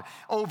Father.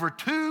 Over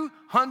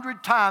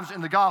 200 times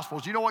in the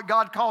Gospels. You know what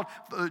God called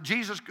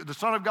Jesus, the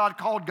Son of God,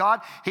 called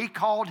God? He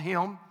called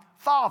him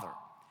Father.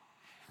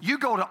 You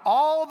go to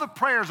all the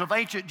prayers of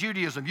ancient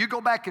Judaism, you go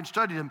back and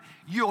study them,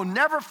 you'll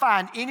never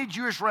find any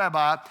Jewish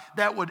rabbi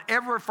that would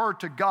ever refer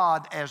to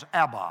God as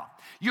Abba.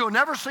 You'll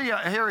never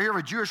hear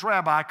a Jewish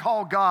rabbi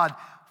call God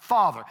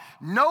Father.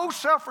 No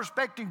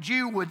self-respecting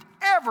Jew would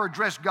ever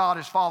address God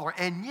as Father.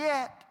 And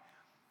yet,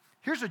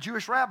 here's a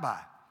Jewish rabbi,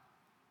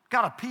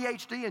 got a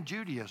PhD in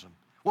Judaism,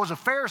 was a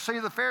Pharisee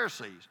of the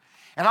Pharisees.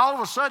 And all of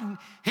a sudden,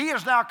 he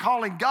is now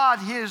calling God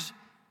his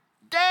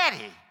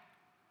daddy.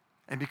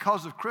 And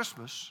because of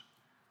Christmas,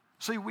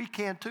 see, we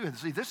can too. And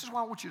see, this is what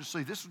I want you to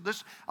see.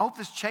 I hope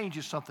this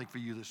changes something for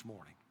you this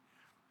morning.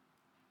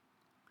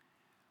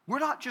 We're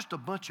not just a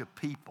bunch of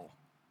people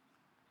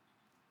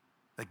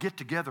that get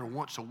together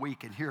once a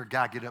week and hear a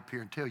guy get up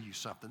here and tell you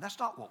something. That's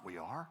not what we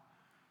are.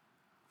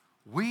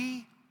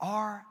 We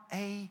are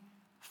a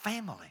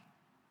family.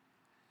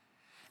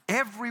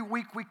 Every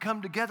week we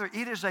come together,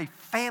 it is a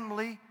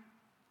family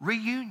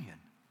reunion.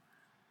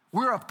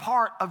 We're a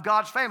part of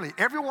God's family.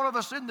 Every one of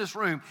us in this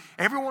room,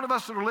 every one of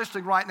us that are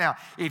listening right now,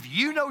 if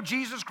you know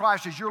Jesus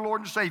Christ as your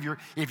Lord and Savior,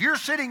 if you're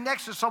sitting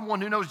next to someone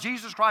who knows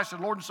Jesus Christ as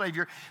Lord and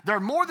Savior, they're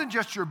more than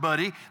just your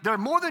buddy. They're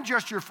more than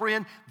just your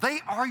friend. They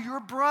are your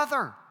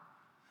brother.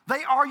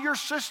 They are your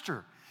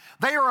sister.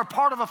 They are a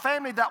part of a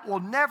family that will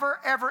never,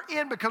 ever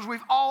end because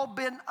we've all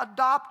been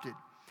adopted.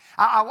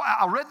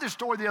 I read this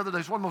story the other day.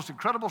 It's one of the most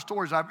incredible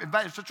stories. In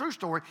fact, it's a true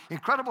story,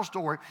 incredible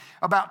story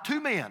about two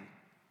men.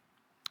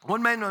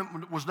 One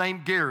man was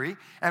named Gary,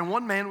 and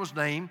one man was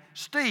named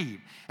Steve.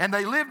 And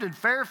they lived in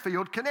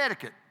Fairfield,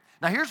 Connecticut.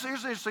 Now, here's the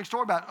interesting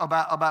story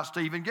about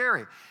Steve and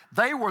Gary.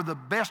 They were the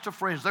best of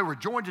friends. They were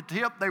joined at the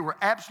hip. They were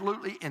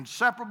absolutely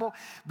inseparable.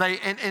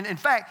 And in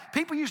fact,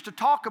 people used to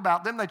talk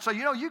about them. They'd say,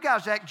 you know, you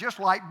guys act just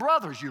like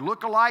brothers. You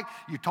look alike,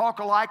 you talk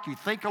alike, you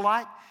think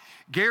alike.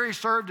 Gary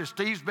served as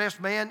Steve's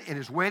best man in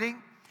his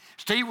wedding.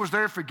 Steve was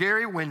there for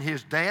Gary when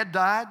his dad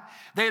died.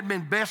 They had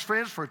been best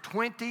friends for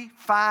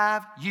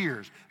 25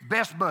 years.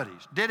 Best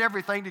buddies. Did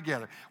everything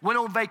together. Went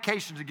on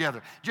vacation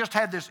together. Just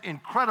had this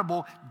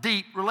incredible,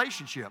 deep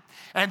relationship.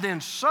 And then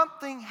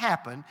something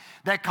happened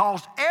that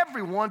caused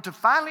everyone to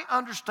finally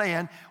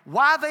understand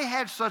why they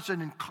had such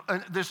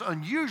this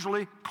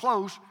unusually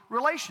close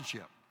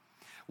relationship.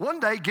 One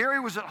day,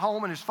 Gary was at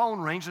home and his phone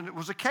rings, and it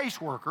was a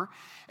caseworker.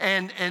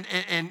 And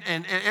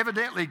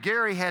evidently,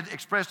 Gary had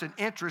expressed an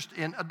interest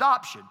in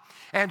adoption.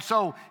 And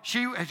so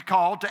she had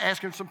called to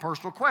ask him some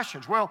personal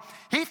questions. Well,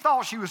 he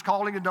thought she was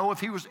calling to know if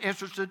he was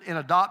interested in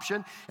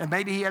adoption, and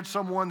maybe he had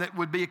someone that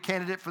would be a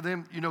candidate for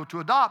them, to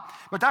adopt.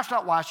 But that's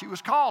not why she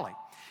was calling.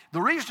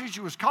 The reason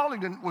she was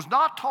calling him was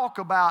not talk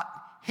about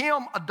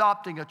him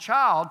adopting a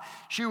child.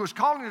 She was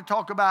calling to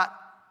talk about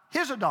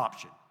his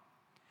adoption.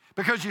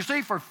 Because you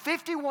see, for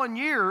 51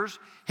 years,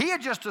 he had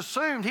just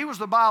assumed he was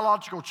the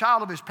biological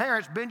child of his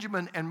parents,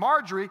 Benjamin and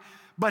Marjorie,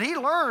 but he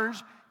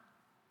learns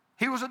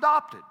he was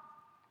adopted.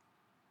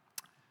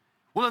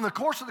 Well, in the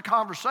course of the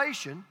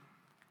conversation,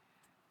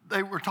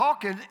 they were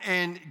talking,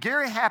 and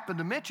Gary happened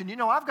to mention, you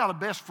know, I've got a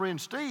best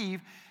friend, Steve,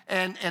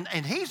 and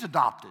he's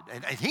adopted,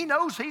 and he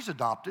knows he's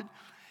adopted.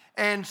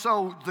 And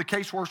so the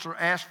caseworker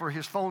asked for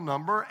his phone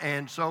number,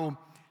 and so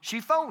she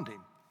phoned him.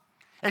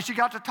 And she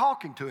got to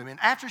talking to him. And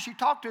after she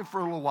talked to him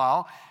for a little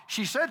while,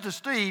 she said to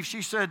Steve,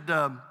 she said,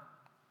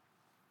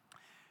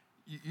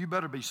 you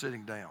better be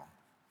sitting down.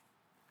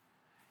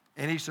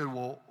 And he said,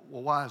 well,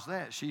 why is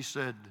that? She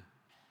said,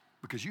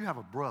 because you have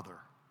a brother.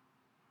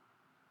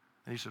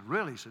 And he said,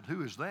 really? He said,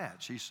 who is that?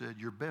 She said,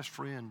 your best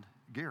friend,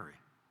 Gary.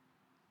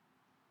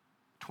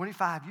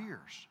 25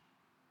 years.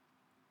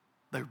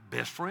 They were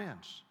best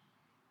friends.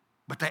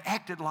 But they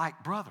acted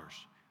like brothers.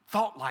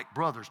 Thought like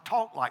brothers,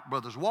 talked like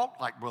brothers, walked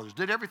like brothers,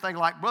 did everything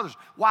like brothers.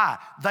 Why?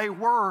 They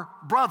were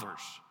brothers.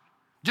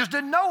 Just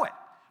didn't know it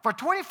for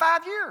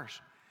 25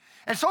 years.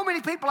 And so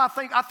many people, I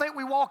think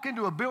we walk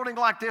into a building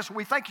like this and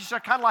we think it's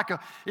kind of like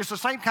it's the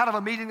same kind of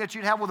a meeting that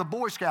you'd have with the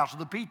Boy Scouts or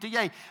the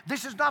PTA.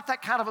 This is not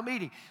that kind of a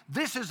meeting.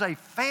 This is a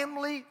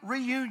family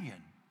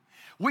reunion.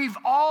 We've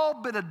all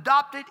been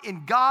adopted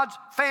in God's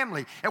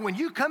family. And when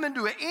you come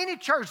into any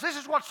church, this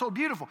is what's so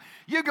beautiful.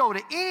 You go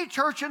to any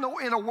church in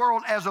the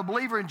world as a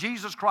believer in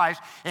Jesus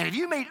Christ, and if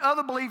you meet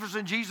other believers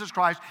in Jesus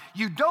Christ,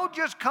 you don't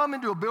just come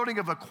into a building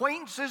of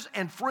acquaintances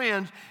and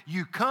friends,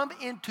 you come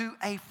into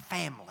a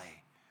family.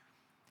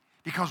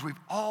 Because we've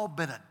all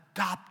been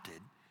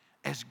adopted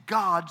as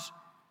God's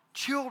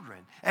children,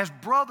 as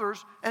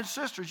brothers and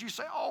sisters. You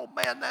say, oh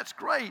man, that's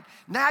great.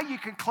 Now you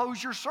can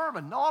close your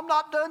sermon. No, I'm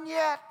not done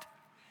yet.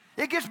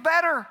 It gets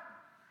better.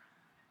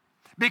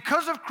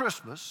 Because of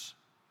Christmas,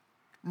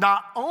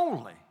 not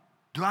only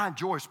do I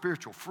enjoy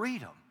spiritual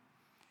freedom,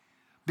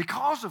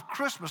 because of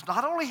Christmas,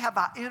 not only have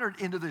I entered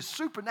into this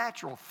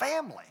supernatural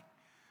family,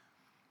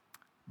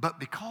 but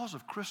because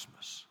of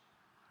Christmas,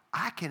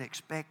 I can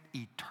expect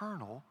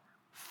eternal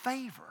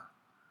favor.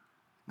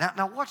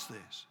 Now watch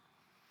this.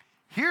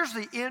 Here's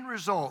the end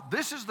result.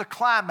 This is the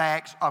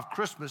climax of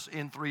Christmas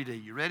in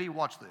 3D. You ready?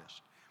 Watch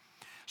this.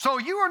 So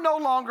you are no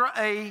longer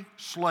a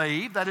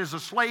slave, that is a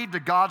slave to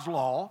God's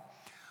law.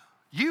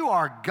 You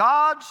are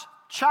God's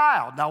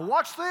child. Now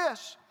watch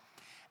this.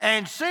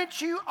 And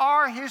since you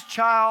are his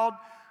child,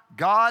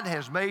 God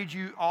has made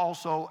you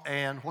also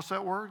what's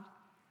that word?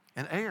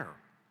 An heir.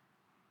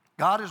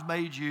 God has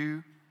made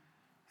you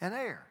an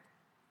heir.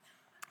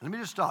 Let me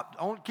just stop.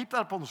 I want to keep that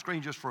up on the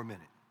screen just for a minute.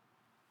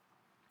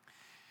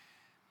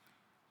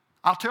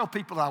 I'll tell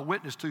people that I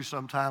witness to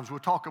sometimes, we'll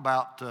talk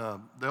about,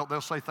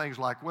 they'll say things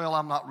like, well,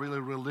 I'm not really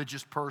a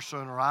religious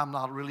person, or I'm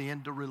not really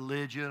into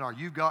religion, or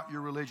you've got your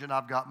religion,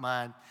 I've got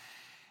mine.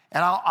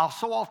 And I'll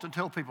so often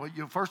tell people,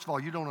 first of all,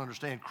 you don't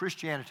understand,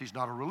 Christianity is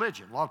not a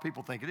religion. A lot of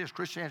people think it is.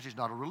 Christianity is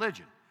not a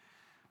religion.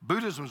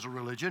 Buddhism is a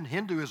religion,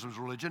 Hinduism is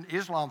a religion,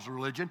 Islam is a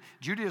religion,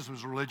 Judaism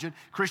is a religion.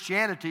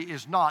 Christianity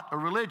is not a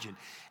religion.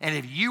 And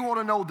if you want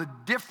to know the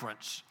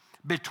difference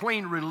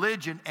between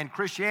religion and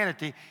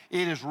Christianity,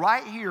 it is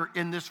right here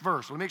in this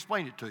verse. Let me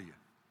explain it to you.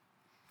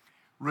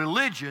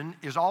 Religion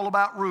is all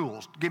about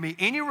rules. Give me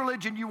any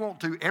religion you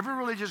want to. Every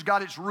religion's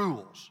got its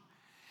rules.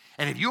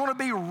 And if you want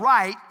to be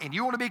right, and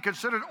you want to be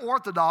considered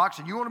orthodox,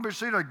 and you want to be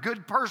considered a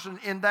good person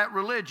in that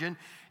religion,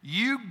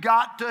 you've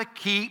got to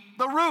keep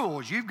the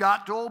rules. You've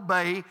got to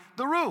obey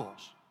the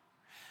rules.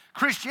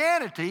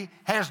 Christianity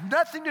has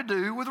nothing to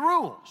do with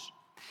rules.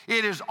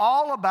 It is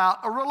all about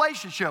a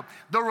relationship,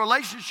 the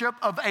relationship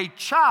of a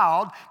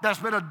child that's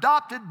been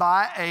adopted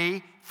by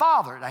a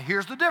father. Now,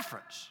 here's the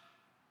difference.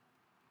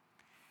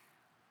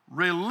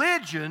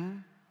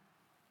 Religion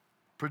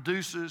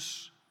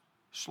produces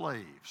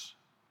slaves.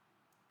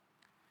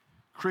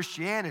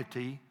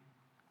 Christianity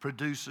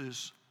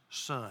produces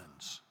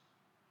sons.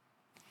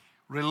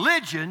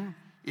 Religion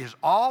is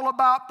all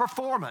about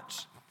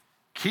performance.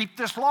 Keep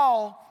this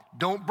law.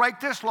 Don't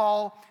break this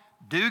law.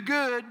 Do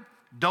good.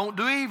 Don't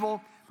do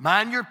evil.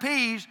 Mind your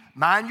P's,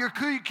 mind your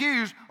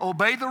Q's,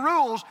 obey the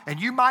rules, and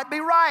you might be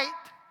right.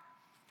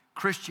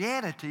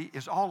 Christianity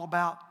is all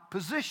about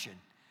position.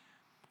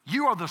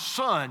 You are the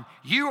son,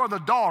 you are the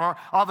daughter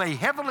of a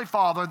heavenly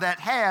Father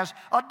that has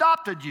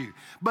adopted you.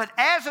 But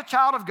as a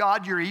child of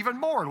God, you're even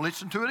more.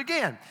 Listen to it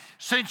again.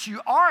 Since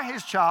you are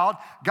his child,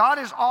 God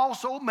has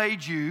also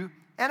made you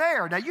an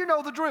heir. Now, you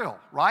know the drill,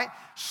 right?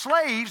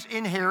 Slaves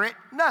inherit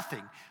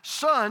nothing.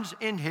 Sons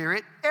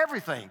inherit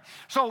everything.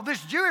 So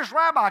this Jewish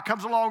rabbi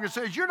comes along and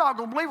says, you're not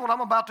going to believe what I'm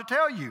about to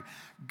tell you.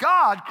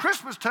 God,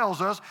 Christmas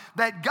tells us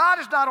that God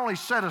has not only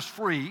set us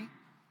free,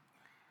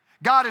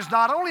 God has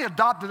not only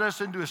adopted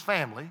us into his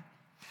family,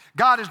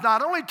 God has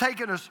not only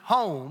taken us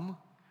home,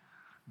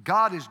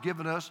 God has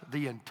given us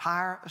the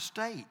entire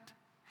estate.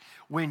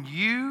 When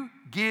you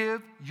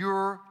give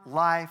your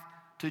life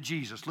to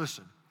Jesus,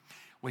 listen,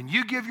 when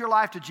you give your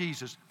life to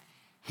Jesus,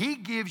 He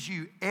gives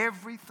you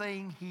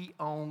everything He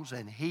owns,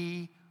 and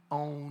He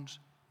owns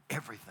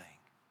everything.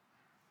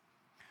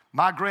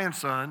 My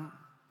grandson,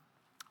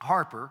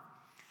 Harper,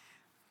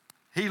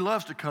 he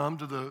loves to come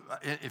to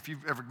if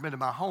you've ever been to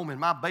my home, in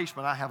my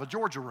basement, I have a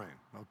Georgia room,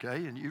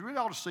 okay? And you really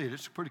ought to see it.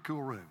 It's a pretty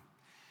cool room.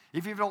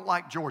 If you don't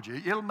like Georgia,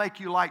 it'll make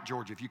you like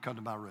Georgia if you come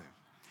to my room.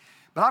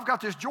 But I've got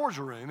this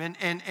Georgia room,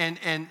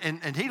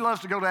 and he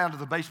loves to go down to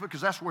the basement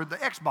because that's where the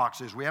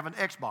Xbox is. We have an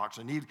Xbox,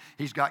 and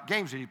he's got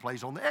games that he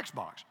plays on the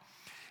Xbox.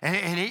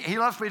 And he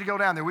loves me to go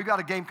down there. We've got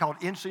a game called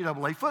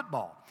NCAA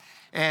football.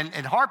 And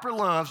Harper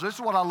loves, this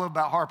is what I love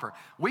about Harper.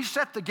 We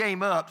set the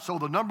game up so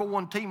the number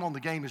one team on the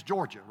game is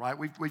Georgia, right?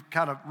 We've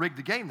kind of rigged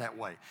the game that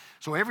way.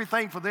 So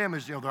everything for them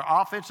is, their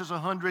offense is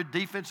 100,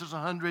 defense is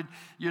 100,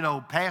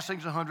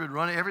 passing's 100,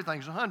 running,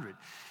 everything's 100.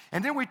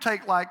 And then we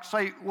take,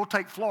 we'll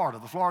take Florida,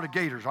 the Florida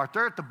Gators, right?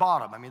 They're at the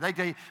bottom. I mean,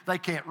 they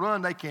can't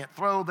run, they can't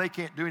throw, they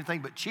can't do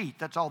anything but cheat.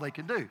 That's all they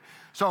can do.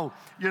 So,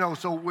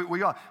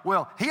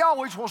 he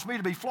always wants me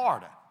to be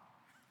Florida.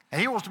 And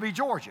he wants to be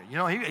Georgia.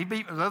 He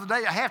beat me the other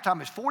day at halftime.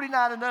 It's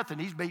 49-0.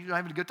 He's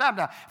having a good time.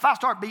 Now, if I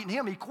start beating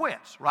him, he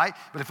quits, right?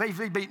 But if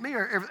he beat me,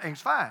 everything's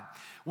fine.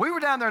 We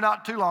were down there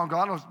not too long ago,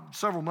 I don't know,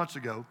 several months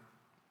ago.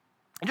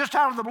 And just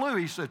out of the blue,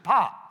 he said,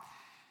 Pop.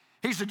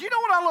 He said, you know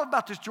what I love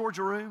about this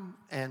Georgia room?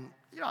 And,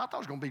 I thought it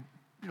was going to be,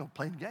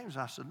 playing games.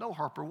 And I said, no,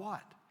 Harper,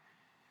 what?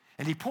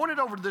 And he pointed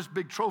over to this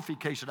big trophy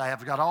case that I have.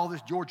 It's got all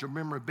this Georgia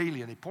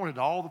memorabilia. And he pointed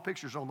to all the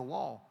pictures on the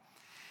wall.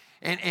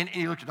 And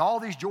he looked at all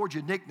these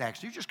Georgia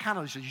knickknacks. He just kind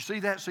of said, you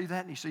see that,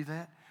 and you see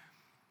that?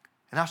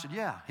 And I said,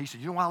 yeah. He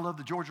said, you know why I love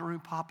the Georgia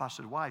room, Pop? I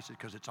said, why? He said,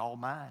 because it's all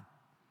mine.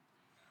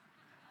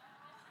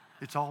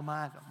 It's all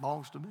mine. It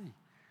belongs to me.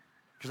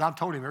 Because I've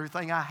told him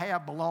everything I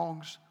have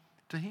belongs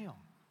to him.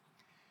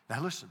 Now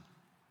listen.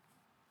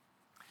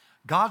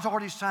 God's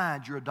already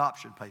signed your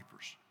adoption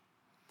papers.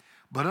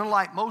 But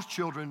unlike most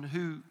children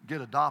who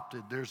get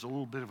adopted, there's a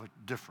little bit of a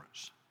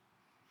difference.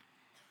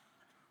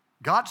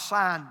 God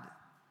signed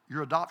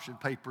your adoption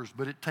papers,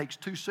 but it takes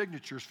 2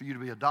 signatures for you to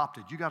be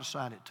adopted. You got to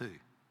sign it too.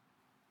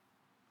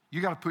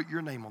 You got to put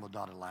your name on the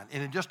dotted line.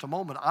 And in just a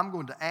moment, I'm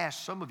going to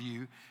ask some of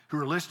you who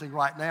are listening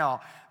right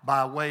now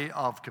by way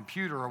of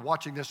computer or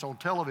watching this on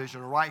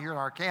television or right here on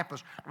our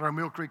campus, on our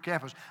Mill Creek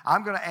campus,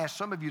 I'm going to ask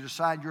some of you to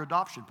sign your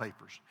adoption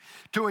papers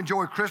to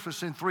enjoy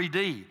Christmas in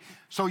 3D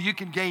so you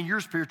can gain your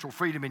spiritual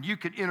freedom and you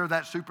can enter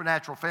that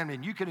supernatural family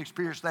and you can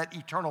experience that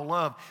eternal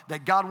love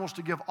that God wants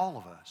to give all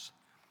of us.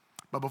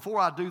 But before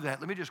I do that,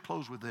 let me just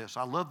close with this.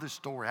 I love this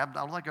story. I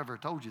don't think I've ever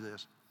told you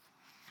this.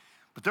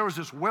 But there was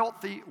this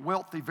wealthy,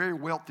 very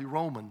wealthy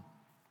Roman.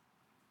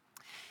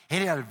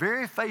 And he had a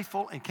very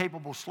faithful and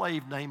capable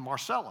slave named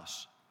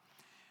Marcellus.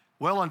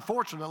 Well,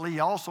 unfortunately, he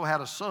also had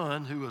a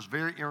son who was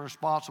very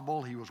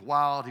irresponsible. He was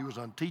wild. He was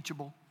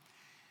unteachable.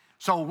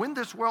 So when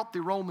this wealthy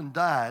Roman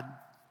died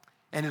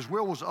and his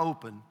will was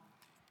open,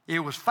 it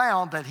was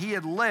found that he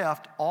had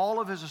left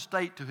all of his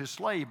estate to his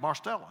slave,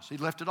 Marcellus. He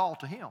left it all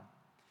to him.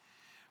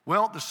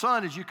 Well, the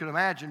son, as you can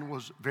imagine,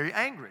 was very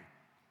angry.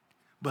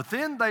 But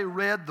then they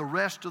read the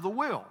rest of the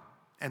will.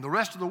 And the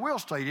rest of the will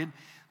stated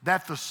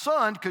that the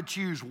son could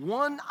choose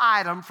one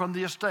item from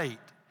the estate,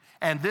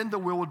 and then the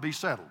will would be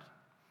settled.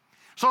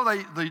 So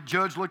the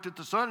judge looked at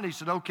the son, and he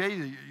said,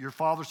 okay, your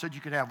father said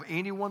you could have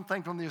any one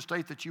thing from the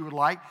estate that you would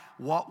like.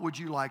 What would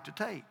you like to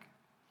take?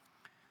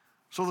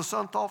 So the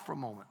son thought for a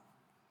moment.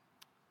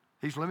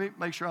 He said, let me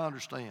make sure I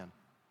understand.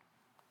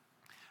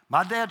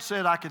 My dad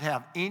said I could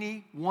have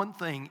any one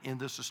thing in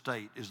this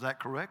estate. Is that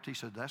correct? He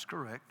said, that's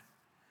correct.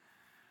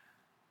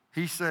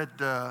 He said,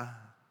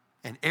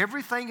 and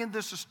everything in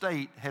this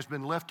estate has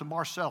been left to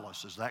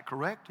Marcellus. Is that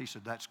correct? He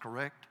said, that's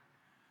correct.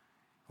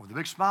 With a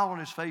big smile on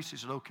his face, he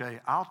said, okay,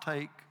 I'll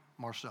take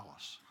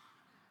Marcellus.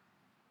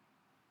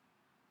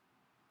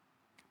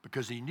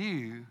 Because he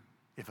knew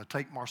if I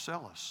take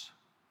Marcellus,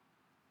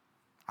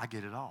 I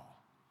get it all.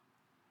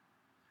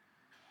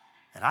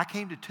 And I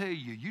came to tell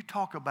you, you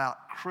talk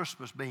about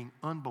Christmas being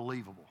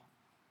unbelievable.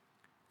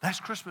 That's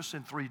Christmas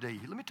in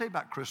 3D. Let me tell you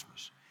about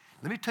Christmas.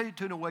 Let me tell you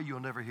in a way you'll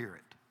never hear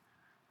it,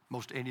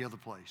 most any other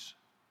place.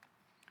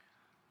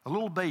 A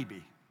little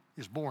baby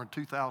is born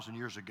 2,000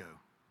 years ago.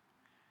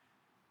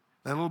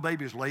 That little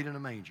baby is laid in a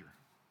manger.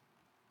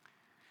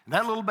 And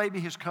that little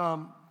baby has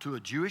come to a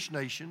Jewish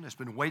nation that's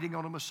been waiting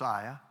on a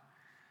Messiah.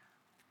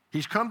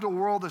 He's come to a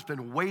world that's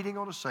been waiting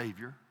on a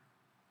Savior.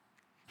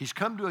 He's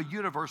come to a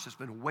universe that's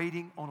been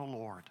waiting on a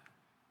Lord.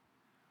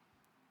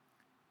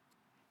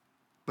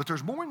 But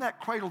there's more in that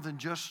cradle than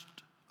just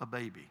a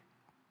baby.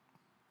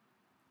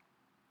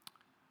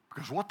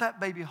 Because what that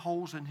baby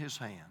holds in his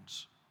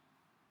hands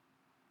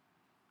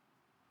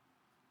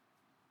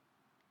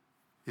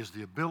is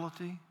the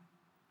ability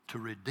to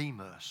redeem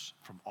us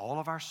from all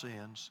of our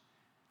sins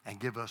and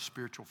give us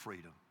spiritual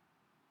freedom.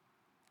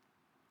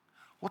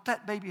 What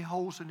that baby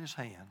holds in his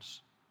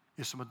hands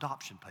is some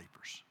adoption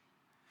papers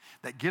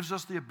that gives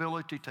us the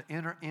ability to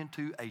enter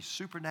into a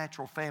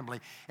supernatural family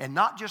and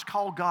not just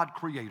call God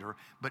Creator,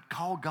 but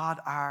call God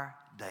our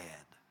Dad.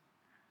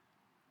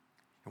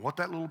 And what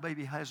that little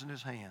baby has in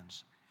his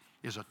hands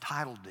is a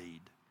title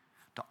deed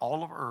to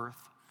all of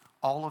earth,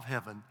 all of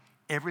heaven,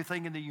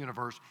 everything in the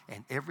universe,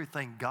 and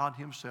everything God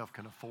himself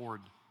can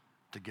afford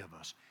to give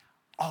us.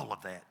 All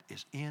of that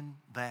is in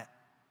that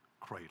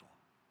cradle.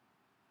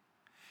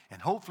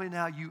 And hopefully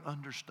now you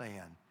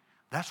understand.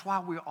 That's why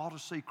we ought to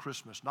see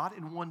Christmas, not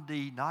in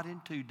 1D, not in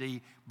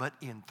 2D, but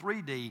in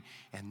 3D.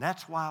 And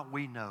that's why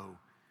we know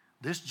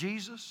this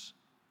Jesus,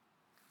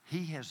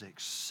 he has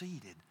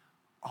exceeded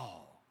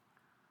all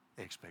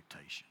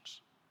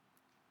expectations.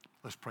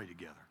 Let's pray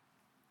together.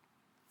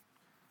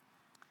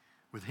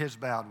 With heads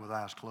bowed and with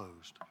eyes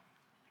closed.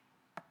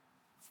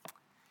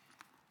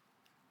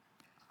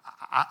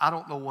 I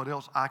don't know what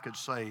else I could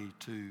say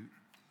to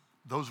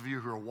those of you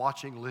who are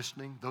watching,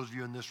 listening, those of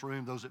you in this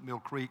room, those at Mill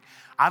Creek.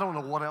 I don't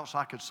know what else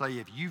I could say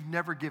if you've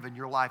never given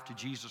your life to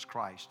Jesus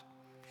Christ.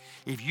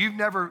 If you've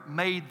never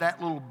made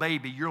that little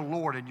baby your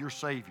Lord and your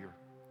Savior.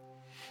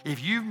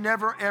 If you've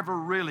never ever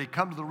really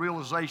come to the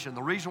realization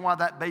the reason why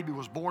that baby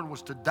was born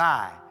was to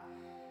die.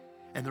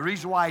 And the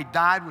reason why he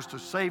died was to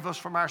save us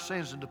from our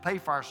sins and to pay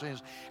for our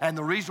sins. And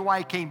the reason why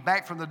he came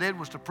back from the dead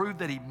was to prove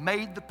that he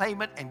made the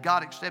payment and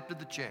God accepted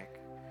the check.